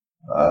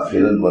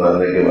آخرت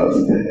بنانے کے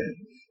واسطے ہے،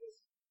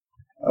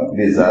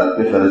 اپنی ذات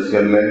پہ خرچ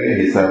کر لیں گے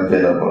حساب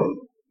دینا پڑے،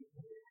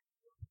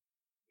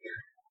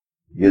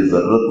 یہ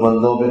ضرورت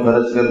مندوں پہ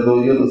خرچ کر دو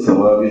گے تو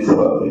ثواب ہی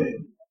ثواب ہے۔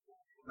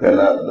 کل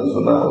آپ نے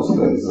سنا اس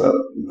کا حساب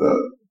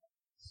کتاب،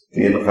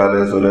 3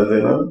 خانے سنے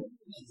تھے نا،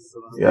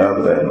 یاد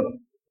رہنا۔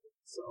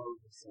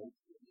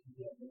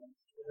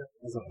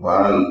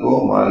 مال کو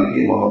مال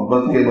کی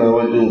محبت کے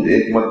باوجود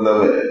ایک مطلب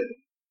ہے،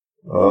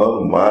 اور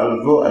مال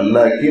کو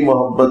اللہ کی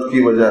محبت کی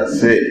وجہ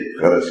سے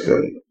خرچ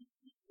کرنا،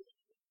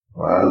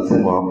 مال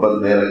سے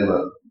محبت نہیں رکھنا۔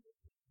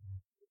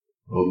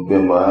 حب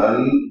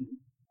مال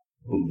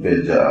حب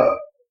جاہ،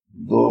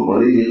 2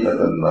 بڑی ہی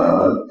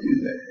خطرناک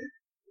چیزیں ہیں،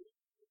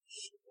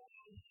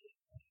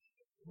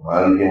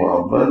 مال کی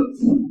محبت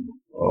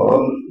اور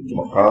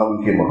مقام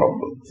کی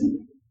محبت۔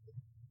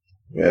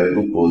 میرے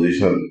کو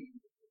پوزیشن،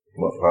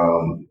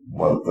 مقام،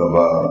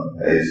 مرتبہ،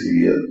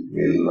 حیثیت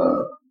ملنا،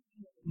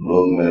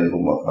 لوگ میرے کو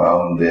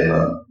مقام دینا،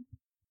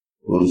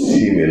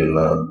 کرسی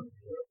ملنا،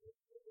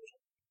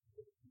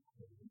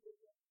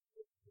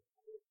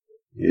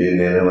 یہ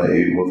لینا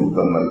ایک بہت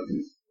خطرناک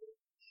چیز،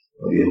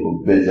 اور یہ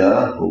حب جاہ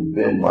حب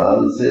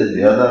مال سے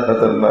زیادہ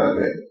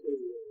خطرناک ہے۔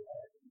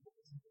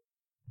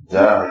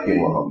 جاہ کی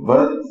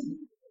محبت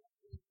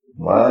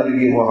مال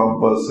کی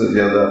محبت سے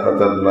زیادہ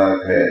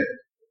خطرناک ہے،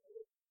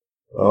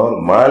 اور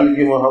مال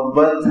کی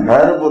محبت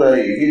ہر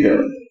برائی کی جڑ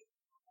ہے۔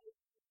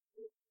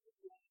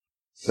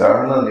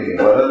 چاہنا نہیں،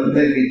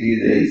 برتنے کی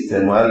چیز ہے،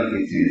 استعمال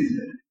کی چیز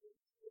ہے۔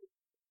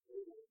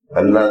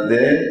 اللہ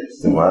دے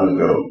استعمال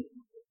کرو،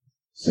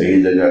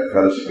 صحیح جگہ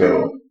خرچ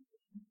کرو،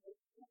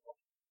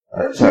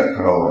 اچھا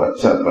کھاؤ،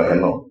 اچھا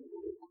پہنو،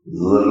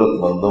 ضرورت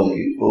مندوں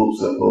کی خوب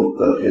سے خوب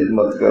تر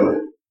خدمت کرو،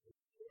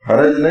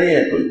 حرج نہیں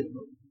ہے کوئی،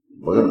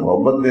 مگر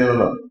محبت دے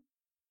رہا۔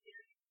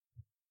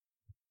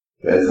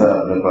 پیسہ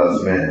اپنے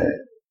پاس میں ہے،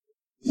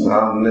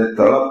 سامنے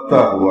تڑپتا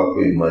ہوا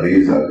کوئی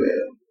مریض آ گیا،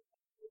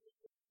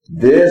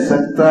 دے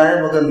سکتا ہے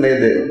مگر نہیں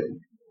دے گا،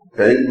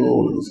 کہیں کو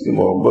اس کی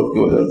محبت کی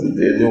وجہ سے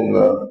دے دوں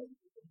گا،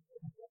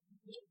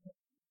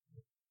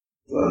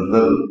 تو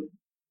اندر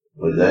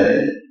بجائے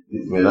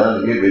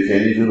اطمینان کی بے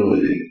چینی شروع ہو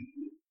جائے گی۔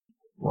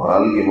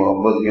 مال کی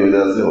محبت کی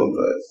وجہ سے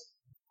ہوتا ہے۔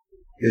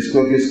 کس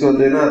کو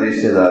دینا؟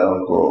 رشتہ داروں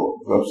کو۔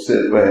 سب سے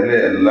پہلے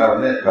اللہ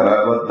نے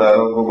قرابت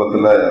داروں کو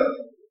بتلایا۔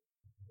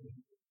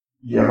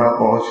 یہاں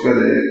پہنچ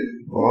کر ایک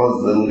بہت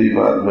ضروری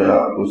بات میں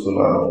آپ کو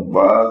سنا رہا ہوں۔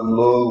 بعض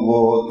لوگ وہ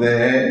ہوتے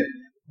ہیں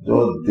جو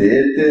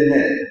دیتے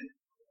ہیں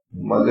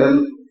مگر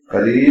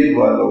قریب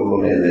والوں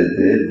کو نہیں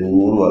دیتے،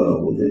 دور والوں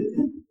کو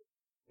دیتے،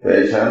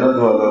 پیشانت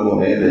والوں کو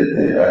نہیں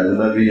دیتے،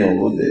 اجنبیوں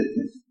کو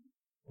دیتے۔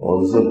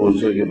 ان سے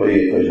پوچھو کہ بھائی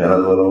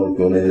پیشانت والوں کو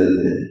کیوں نہیں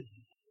دیتے؟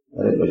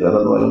 ارے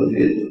پیشانت والوں کو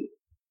دیے تو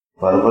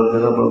بار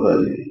دینا پڑتا ہے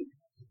جی،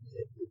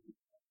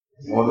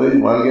 مگر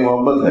مال کی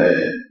محبت ہے۔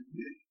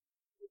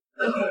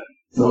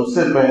 سب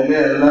سے پہلے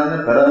اللہ نے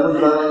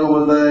قرابت داروں کو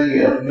بتایا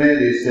کہ اپنے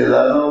رشتے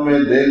داروں میں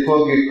دیکھو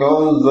کہ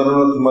کون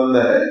ضرورت مند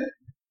ہے،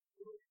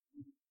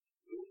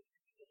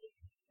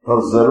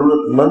 اور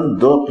ضرورت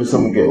مند 2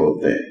 قسم کے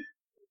ہوتے ہیں۔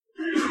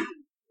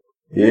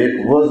 ایک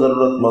وہ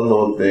ضرورت مند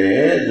ہوتے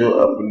ہیں جو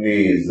اپنی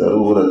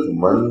ضرورت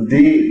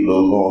مندی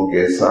لوگوں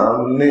کے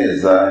سامنے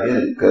ظاہر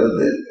کر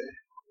دیتے ہیں،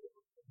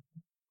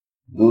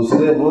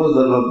 دوسرے وہ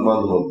ضرورت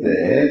مند ہوتے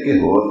ہیں کہ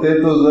ہوتے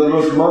تو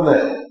ضرورت مند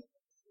ہیں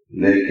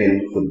لیکن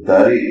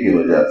خودداری کی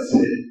وجہ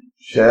سے،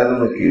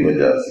 شرم کی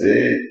وجہ سے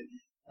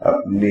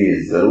اپنی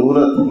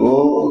ضرورت کو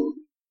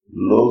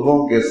لوگوں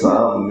کے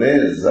سامنے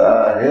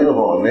ظاہر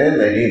ہونے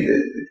نہیں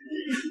دیتے۔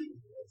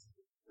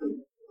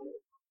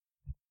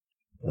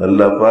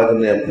 اللہ پاک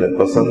نے اپنے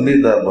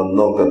پسندیدہ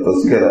بندوں کا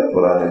تذکرہ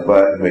قرآن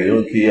پاک میں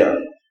یوں کیا،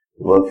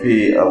 وَفِي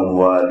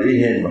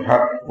أَمْوَالِهِمْ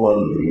حَقٌّ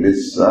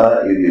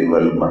لِلسَّائِلِ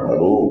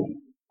وَالْمَحْرُومِ،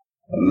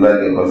 اللہ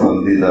کے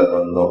پسندیدہ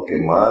بندوں کے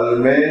مال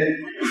میں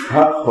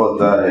حق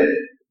ہوتا ہے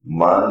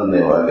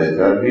ماننے والے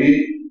کا بھی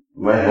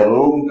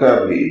محروم کا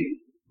بھی.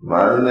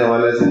 ماننے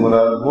والے سے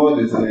مراد وہ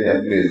جس نے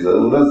اپنی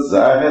ضرورت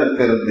ظاہر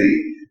کر دی،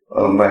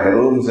 اور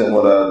محروم سے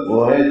مراد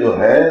وہ ہے جو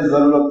ہے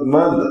ضرورت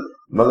مند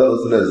مگر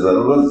اس نے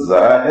ضرورت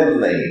ظاہر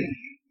نہیں.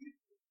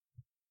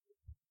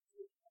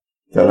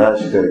 تلاش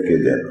کر کے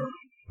دینا،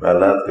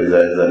 حالات کا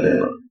جائزہ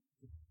لینا،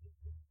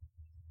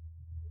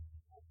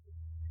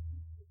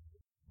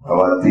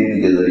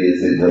 خواتین کے ذریعے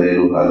سے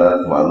گھریلو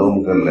حالات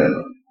معلوم کر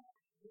لینا.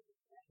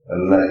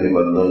 اللہ کے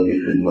بندوں کی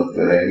خدمت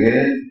کریں گے،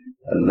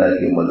 اللہ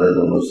کی مدد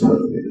و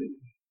نصرت ملے گی.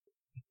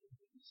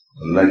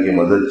 اللہ کی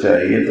مدد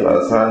چاہیے تو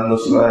آسان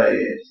نسخہ ہے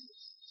یہ.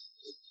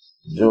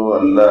 جو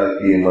اللہ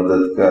کی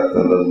مدد کا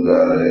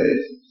طلبگار ہے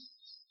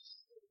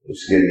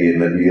اس کے لیے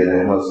نبی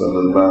رحمت صلی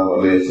اللہ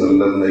علیہ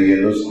وسلم نے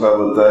یہ نسخہ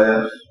بتایا.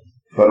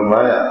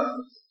 فرمایا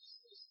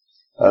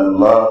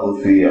اللہ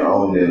فی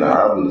عون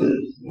العبد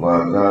ما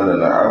کان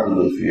العبد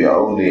فی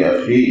عون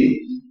اخیہ.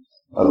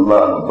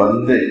 اللہ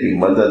بندے کی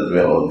مدد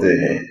میں ہوتے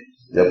ہیں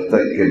جب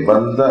تک کہ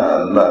بندہ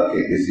اللہ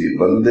کے کسی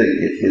بندے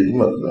کی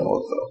خدمت میں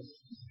ہوتا.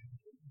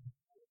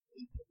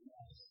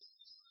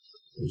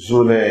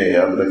 سنیں،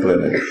 یاد رکھ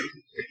لینے.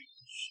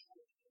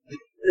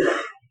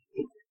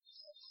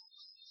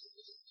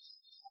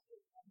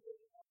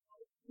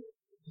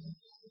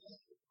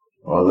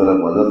 اور ذرا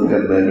مدد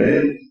کرنے میں،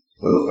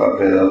 صدقہ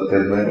خیرات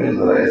کرنے میں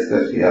ذرا اس کا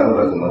خیال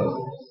رکھنا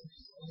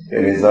کہ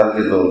مثال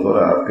کے طور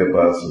پر آپ کے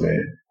پاس میں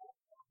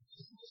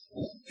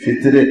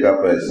فطرے کا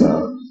پیسہ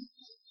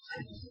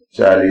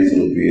 40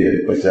 روپے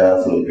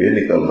 50 روپے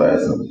نکل رہا ہے،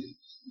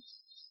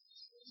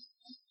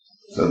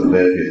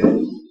 صدقہ فطر.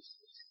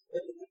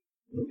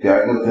 کیا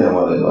کرتے ہیں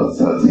ہمارے پاس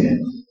ساتھی ہیں،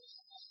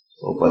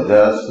 وہ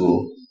 50 کو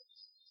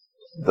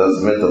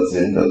 10 میں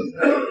تقسیم کرتے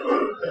ہیں.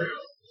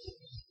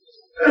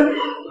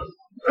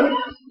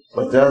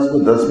 50 کو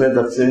 10 میں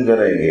تقسیم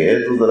کریں گے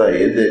تو ذرا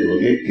یہ دیکھو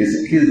گے کس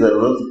کی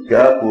ضرورت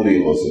کیا پوری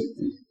ہو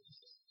سکتی.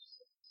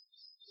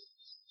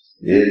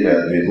 ایک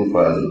آدمی کو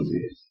 5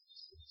 روپے،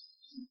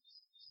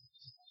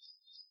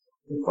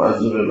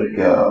 5 روپے میں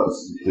کیا اس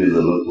کی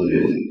ضرورت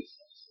پوری ہوگی.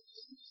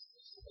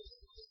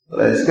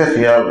 اس کا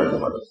خیال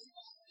رکھنا،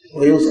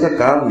 وہی اس کا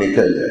کام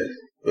نکل جائے،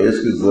 وہی اس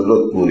کی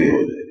ضرورت پوری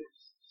ہو جائے.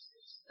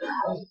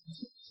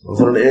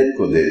 مثلاً ایک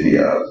کو دے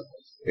دیا آپ،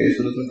 اس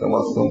صورت میں کم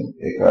از کم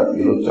 1-8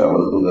 کلو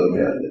چاول تو گھر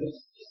میں آ جائے.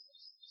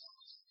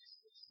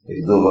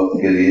 1-2 وقت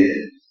کے لیے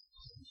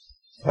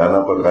کھانا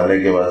پکانے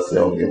کے واسطے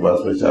ان کے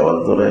پاس میں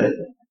چاول تو رہے.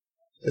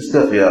 اس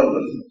کا خیال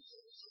رکھنا.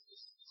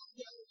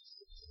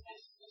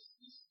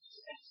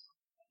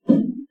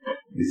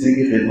 کسی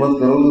کی خدمت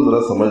کرو تو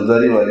ذرا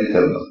سمجھداری والی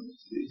کرنا.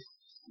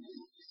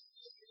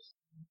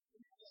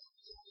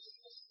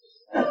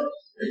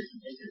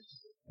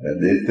 میں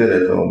دیکھتے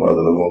رہتا ہوں بعض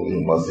لوگوں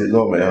کی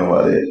مسجدوں میں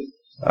ہمارے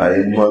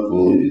ائمہ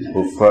کو،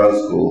 حفاظ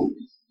کو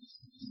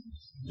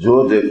جو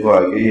دیکھو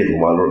آگے یہ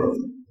رومال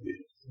اڑاتا،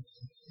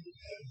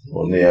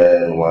 انہیں آیا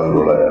رومال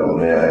اڑایا،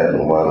 انہیں آیا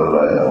رومال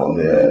اڑایا،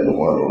 انہیں آیا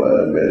رومال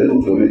اڑایا. میرے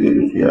کو کبھی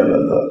کبھی خیال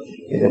آتا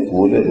انہیں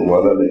پورے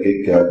رومالہ لے کے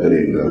کیا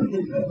کرے گا،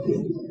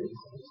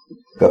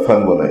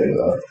 کفن بنائے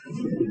گا.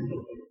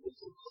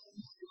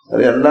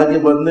 ارے اللہ کے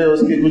بندے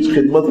اس کی کچھ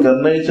خدمت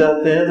کرنا ہی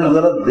چاہتے ہیں تو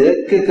ذرا دیکھ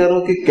کے کرو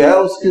کہ کیا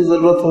اس کی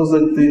ضرورت ہو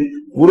سکتی.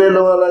 پورے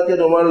رومالہ کے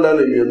رومال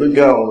ڈالیں گے تو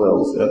کیا ہوگا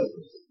اس کا.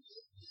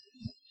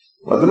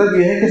 مطلب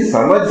یہ ہے کہ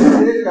سمجھ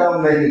سے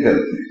کام نہیں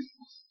کرتے،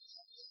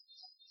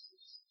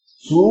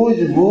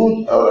 سوجھ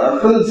بوجھ اور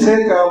عقل سے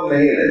کام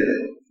نہیں لیتے.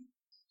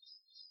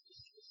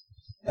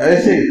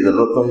 ایسے ہی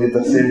ضرورتوں کی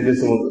تقسیم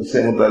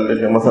سے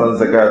متعلق ہے. مثلا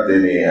زکوٰۃ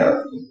دینی ہے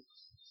آپ کو،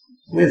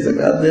 میں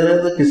زکوٰۃ دے رہے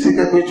ہیں تو کسی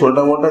کا کوئی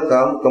چھوٹا موٹا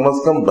کام کم از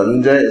کم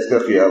بن جائے اس کا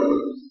خیال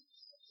رکھو.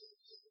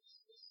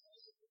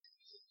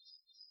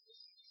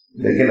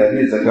 لیکن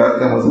ابھی زکوٰۃ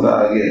کا مسئلہ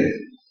آگے ہے.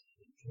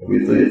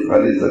 ابھی تو یہ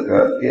خالی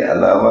زکوٰۃ کے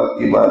علاوہ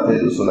کی بات ہے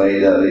جو سنائی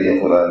جا رہی ہے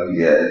قرآن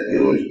کی آیت کی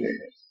روشنی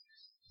میں.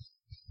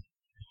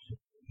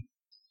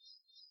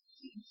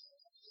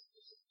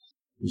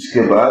 اس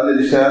کے بعد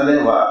ارشاد ہے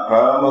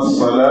وَأَقَامَ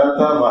الصَّلَاةَ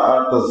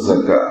وَآتَى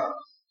الزَّكَاةَ.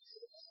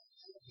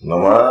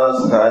 نماز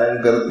قائم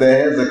کرتے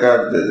ہیں،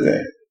 زکوٰۃ دیتے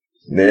ہیں.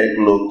 نیک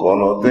لوگ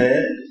کون ہوتے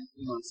ہیں؟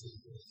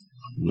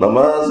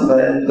 نماز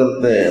قائم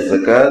کرتے ہیں،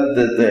 زکوٰۃ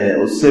دیتے ہیں.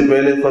 اس سے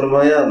پہلے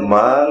فرمایا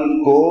مال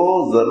کو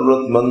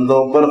ضرورت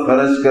مندوں پر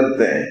خرچ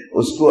کرتے ہیں.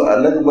 اس کو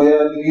الگ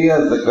بیان کیا،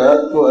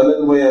 زکوٰۃ کو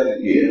الگ بیان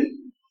کیا.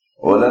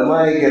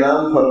 علماء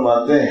کرام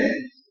فرماتے ہیں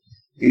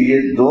کہ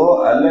یہ 2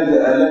 الگ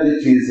الگ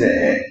چیزیں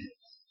ہیں.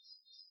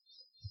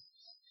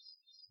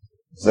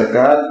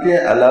 زکوٰۃ کے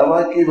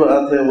علاوہ کی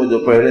بات ہے وہ جو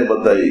پہلے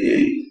بتائی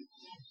گئی.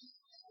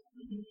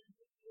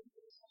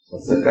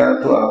 زکوٰۃ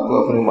تو آپ کو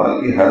اپنے مال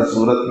کی ہر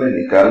صورت میں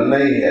نکالنا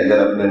ہی ہے اگر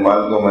اپنے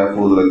مال کو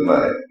محفوظ رکھنا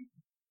ہے.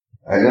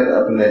 اگر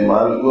اپنے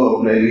مال کو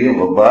اپنے لیے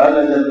وبال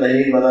اگر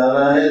نہیں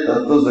بنانا ہے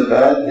تب تو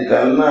زکوٰۃ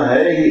نکالنا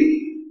ہے ہی.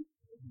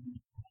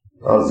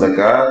 اور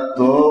زکوٰۃ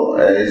تو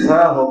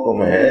ایسا حکم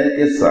ہے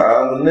کہ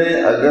سامنے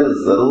اگر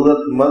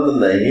ضرورت مند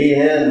نہیں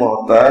ہے،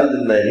 محتاج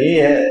نہیں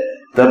ہے،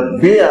 تب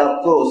بھی آپ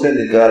کو اسے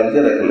نکال کے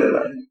رکھ لینا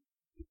ہے.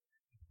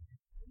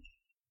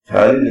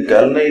 خالی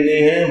نکالنا ہی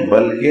نہیں ہے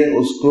بلکہ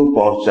اس کو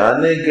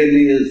پہنچانے کے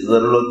لیے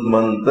ضرورت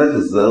مند تک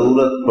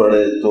ضرورت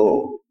پڑے تو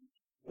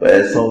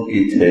پیسوں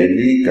کی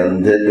تھیلی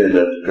کندھے پہ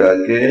لٹکا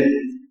کے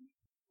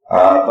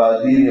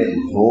آبادی میں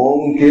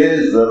گھوم کے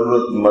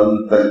ضرورت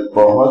مند تک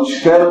پہنچ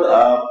کر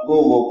آپ کو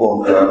وہ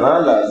پہنچانا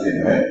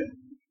لازم ہے۔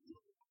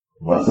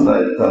 مسئلہ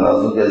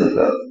تنازع کے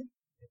زکات۔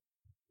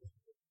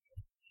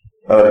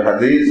 اور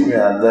حدیث میں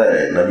آتا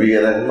ہے نبی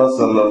رحمت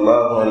صلی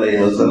اللہ علیہ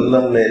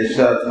وسلم نے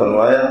ارشاد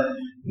فرمایا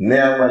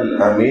نعم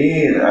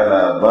الامیر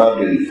علی باب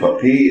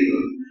الفقیر،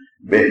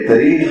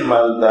 بہترین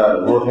مالدار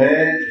وہ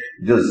ہے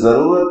جو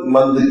ضرورت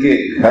مند کے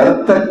گھر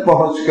تک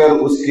پہنچ کر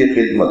اس کی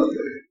خدمت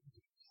کرے۔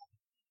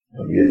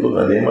 اب یہ تو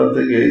غنیمت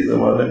ہے کہ اس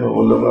زمانے میں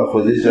وہ لوگ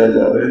خود ہی چاہ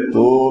جا رہے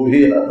تو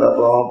بھی ہاتھا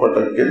پاؤں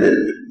پٹک کے دے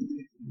دیتے،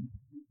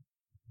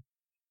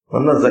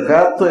 ورنہ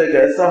زکوٰۃ تو ایک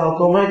ایسا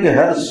حکم ہے کہ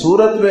ہر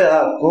صورت میں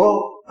آپ کو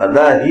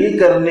ادا ہی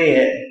کرنی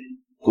ہے۔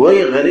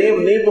 کوئی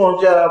غریب نہیں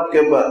پہنچا آپ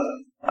کے پاس،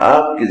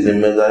 آپ کی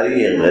ذمہ داری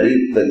ہے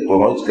غریب تک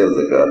پہنچ کر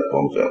زکوٰۃ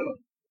پہنچانا۔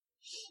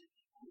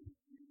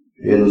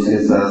 پھر اس کے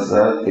ساتھ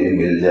ساتھ کہیں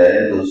مل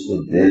جائے تو اس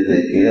کو دے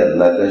دے کے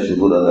اللہ کا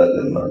شکر ادا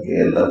کرنا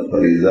کہ اللہ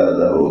فریضہ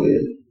ادا ہو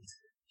گیا،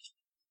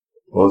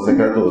 ہو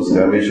سکا تو اس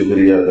کا بھی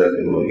شکریہ ادا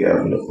کرو کہ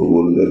آپ نے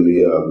قبول کر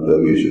لیا، آپ کا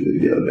بھی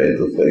شکریہ، نہیں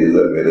تو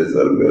فریضہ میرے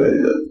سر پہ رہ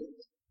جاتا۔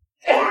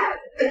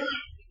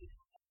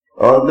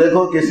 اور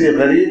دیکھو کسی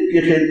غریب کی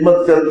خدمت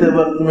کرتے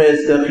وقت میں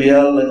اس کا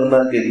خیال رکھنا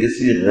کہ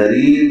کسی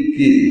غریب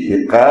کی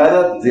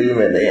حقارت دل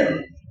میں نہیں آنا۔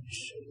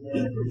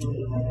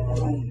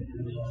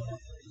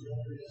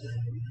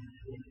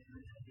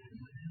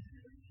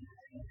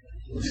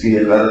 اس کی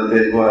حقارت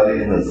ایک بار ہی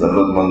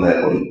ضرورت مند ہے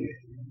بول کے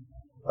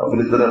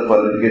اپنی طرف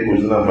پلٹ کے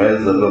پوچھنا میں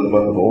ضرورت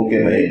مند ہوں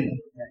کہ نہیں۔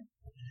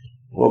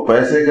 وہ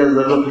پیسے کا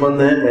ضرورت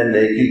مند ہے، میں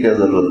نیکی کا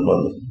ضرورت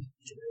مند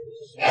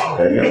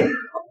ہوں،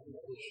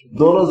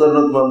 دونوں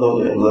ضرورت مند ہو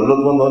گئے۔ ضرورت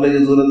مند ہونے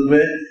کی صورت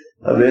میں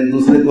اب ایک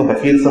دوسرے کو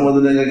حقیر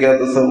سمجھنے کا کیا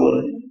تصور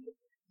ہے؟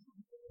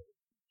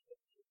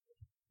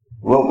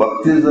 وہ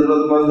وقتی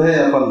ضرورت مند ہے،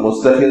 اپن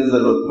مستقل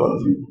ضرورت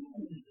مند ہے۔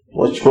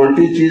 وہ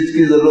چھوٹی چیز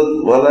کی ضرورت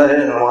والا ہے،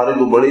 ہمارے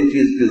کو بڑی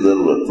چیز کی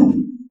ضرورت ہے،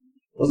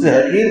 اسے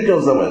حقیر کیوں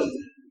سمجھتے؟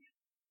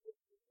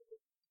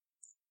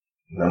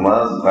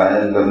 نماز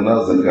قائم کرنا،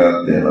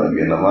 زکوٰۃ دینا،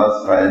 کہ نماز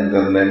قائم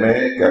کرنے میں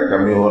کیا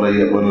کمی ہو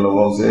رہی ہے اپن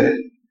لوگوں سے،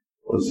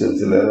 اس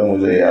سلسلے میں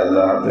مجھے یاد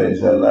رہا تو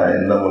انشاءاللہ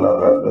آئندہ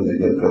ملاقات کا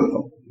ذکر کرتا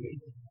ہوں۔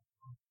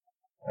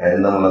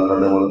 آئندہ ملاقات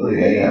میں بولتا ہوں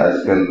یہیں آج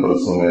کل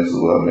پرسوں میں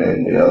صبح میں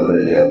یاد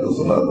رہ گیا تو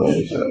سناتا ہوں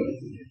انشاءاللہ۔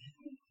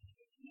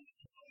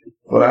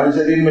 قرآن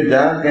شریف میں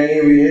جہاں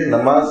کہیں بھی ہے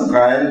نماز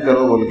قائم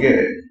کرو بول کے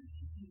ہے،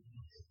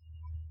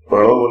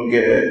 پڑھو بول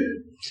کے ہے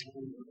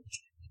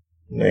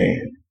نہیں۔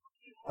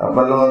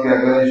 اپن لوگ کیا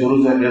کریں، شروع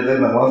سے کہتے ہیں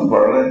نماز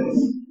پڑھ رہے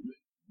ہیں،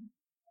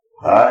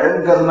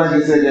 قائم کرنا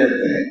کسے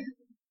کہتے ہیں؟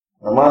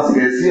 نماز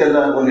کیسی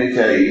ادا ہونی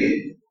چاہیے،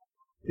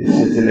 اس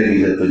سلسلے کی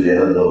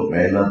جدوجہد ہو،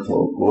 محنت ہو،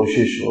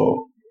 کوشش ہو۔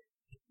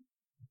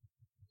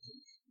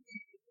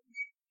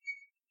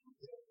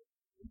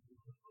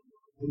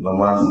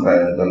 نماز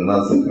قائم کرنا،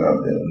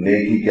 زکوٰۃ دینا،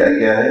 نیکی کیا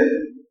کیا ہے؟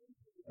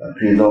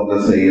 عقیدوں کا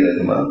صحیح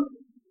رکھنا،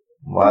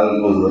 مال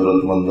کو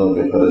ضرورت مندوں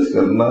پہ خرچ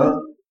کرنا،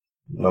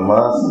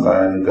 نماز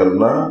قائم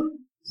کرنا،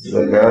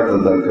 زکوٰۃ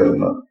ادا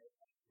کرنا۔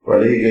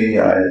 پڑھی گئی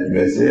آیت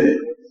میں سے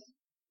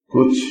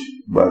کچھ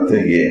باتیں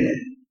یہ ہیں،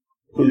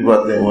 کچھ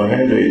باتیں وہ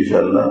ہیں جو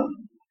انشاءاللہ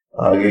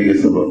آگے کے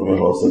سبق میں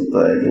ہو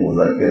سکتا ہے کہ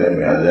مذاکرے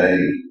میں آ جائیں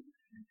گی۔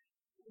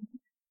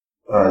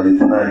 آج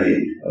اتنا ہی،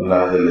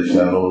 اللہ جل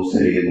شانہ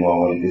سے عید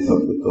معامل کی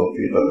سب کو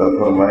توفیق عطا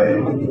فرمائے۔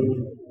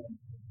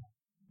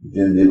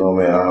 جن دنوں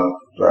میں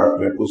آپ رات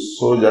میں کچھ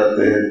سو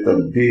جاتے ہیں تب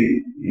بھی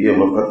یہ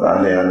وقت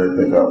آنے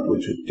تک آپ کو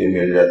چھٹی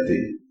مل جاتی،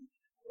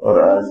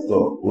 اور آج تو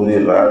پوری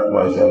رات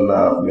ماشاءاللہ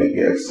آپ میں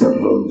کہ اکثر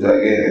لوگ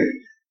جاگے ہیں،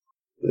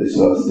 تو اس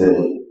واسطے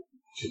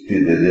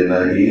چھٹی دے دینا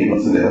ہی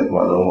مصلحت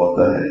معلوم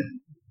ہوتا ہے،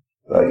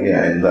 تاکہ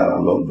آئندہ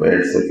ہم لوگ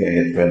بیٹھ سکیں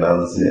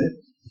اطمینان سے،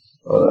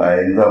 اور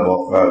آئندہ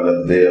موقع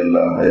اگر دے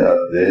اللہ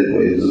حیات دے تو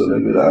اس ضرور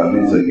پھر آ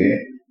بھی سکیں،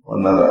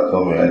 ورنہ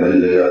راتوں میں الگ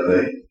جگہ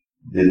ہے،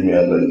 دن میں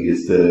الگ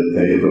گھستے رہتے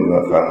ہیں یہ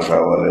لوگ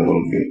خانقاہ والے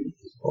ملک کے۔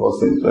 ہو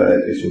سکتا ہے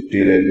کہ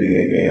چھٹی رہ لیں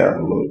گے کہیں آپ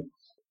لوگ،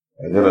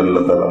 اگر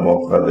اللہ تعالیٰ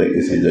موقع دے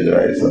کسی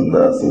جگہ اس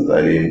انداز سے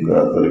تعلیم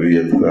کا،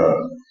 تربیت کا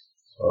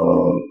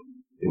اور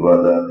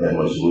عبادات میں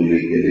مشغولی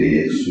کے لیے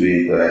ایک سوئی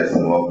کا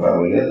ایسا موقع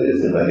ملے تو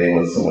اسے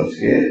غنیمت سمجھ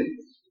کے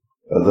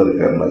قدر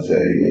کرنا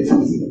چاہیے۔ اس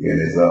قسم کے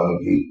نظام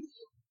کی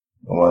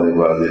ہمارے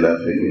بعض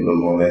علاقے کے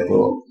لوگوں نے تو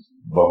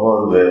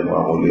بہت غیر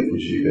معمولی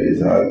خوشی کا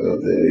اظہار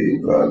کرتے ہوئے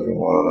کہا کہ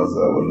مولانا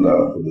صاحب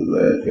اللہ آپ کو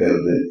جزائے خیر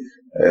دے،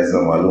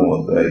 ایسا معلوم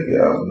ہوتا ہے کہ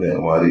آپ نے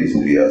ہماری اس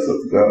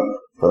ریاست کا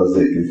فرض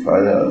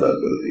کفایہ ادا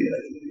کر دیا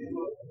ہے۔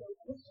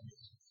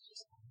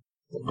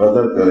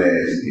 قدر کریں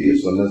اس کی،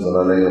 سننے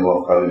سنانے کا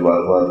موقع بھی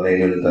بار بار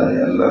نہیں ملتا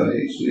ہے، اللہ نے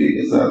ایک سوئی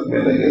کے ساتھ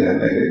میں لگے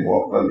رہنے کا ایک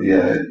موقع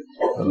دیا ہے،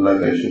 اللہ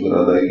کا شکر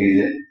ادا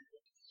کیجیے۔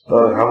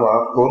 اور ہم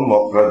آپ کو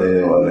موقع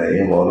دینے والے ہیں،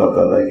 یہ مولا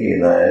تعالیٰ کی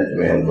عنایت،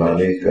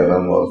 مہربانی،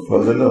 کرم اور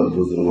فضل، اور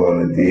بزرگان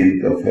دین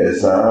کا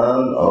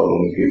فیضان اور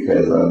ان کی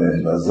فیضان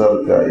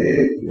نظر کا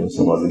یہ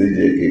سمجھ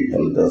لیجیے کہ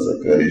ہلکا سا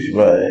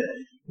کرشمہ ہے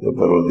جو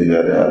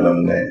پروردگار عالم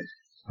نے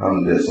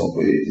ہم جیسوں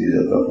کو یہ چیز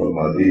عطا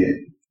فرما دی ہے،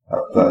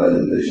 اب تعالیٰ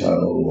جل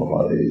شانہ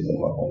ہمارے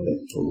جمع ہونے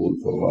قبول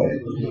فرمائے۔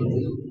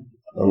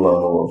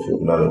 اللهم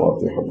وفقنا لما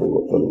تحب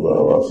وترضى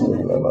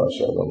واصلح لنا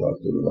شأننا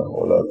كله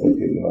ولا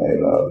تكلنا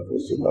إلى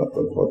أنفسنا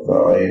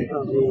طرفة عين،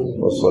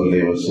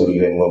 وصل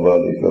وسلم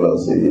وبارك على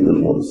سيد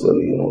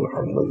المرسلين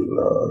والحمد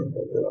لله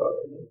رب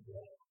العالمين۔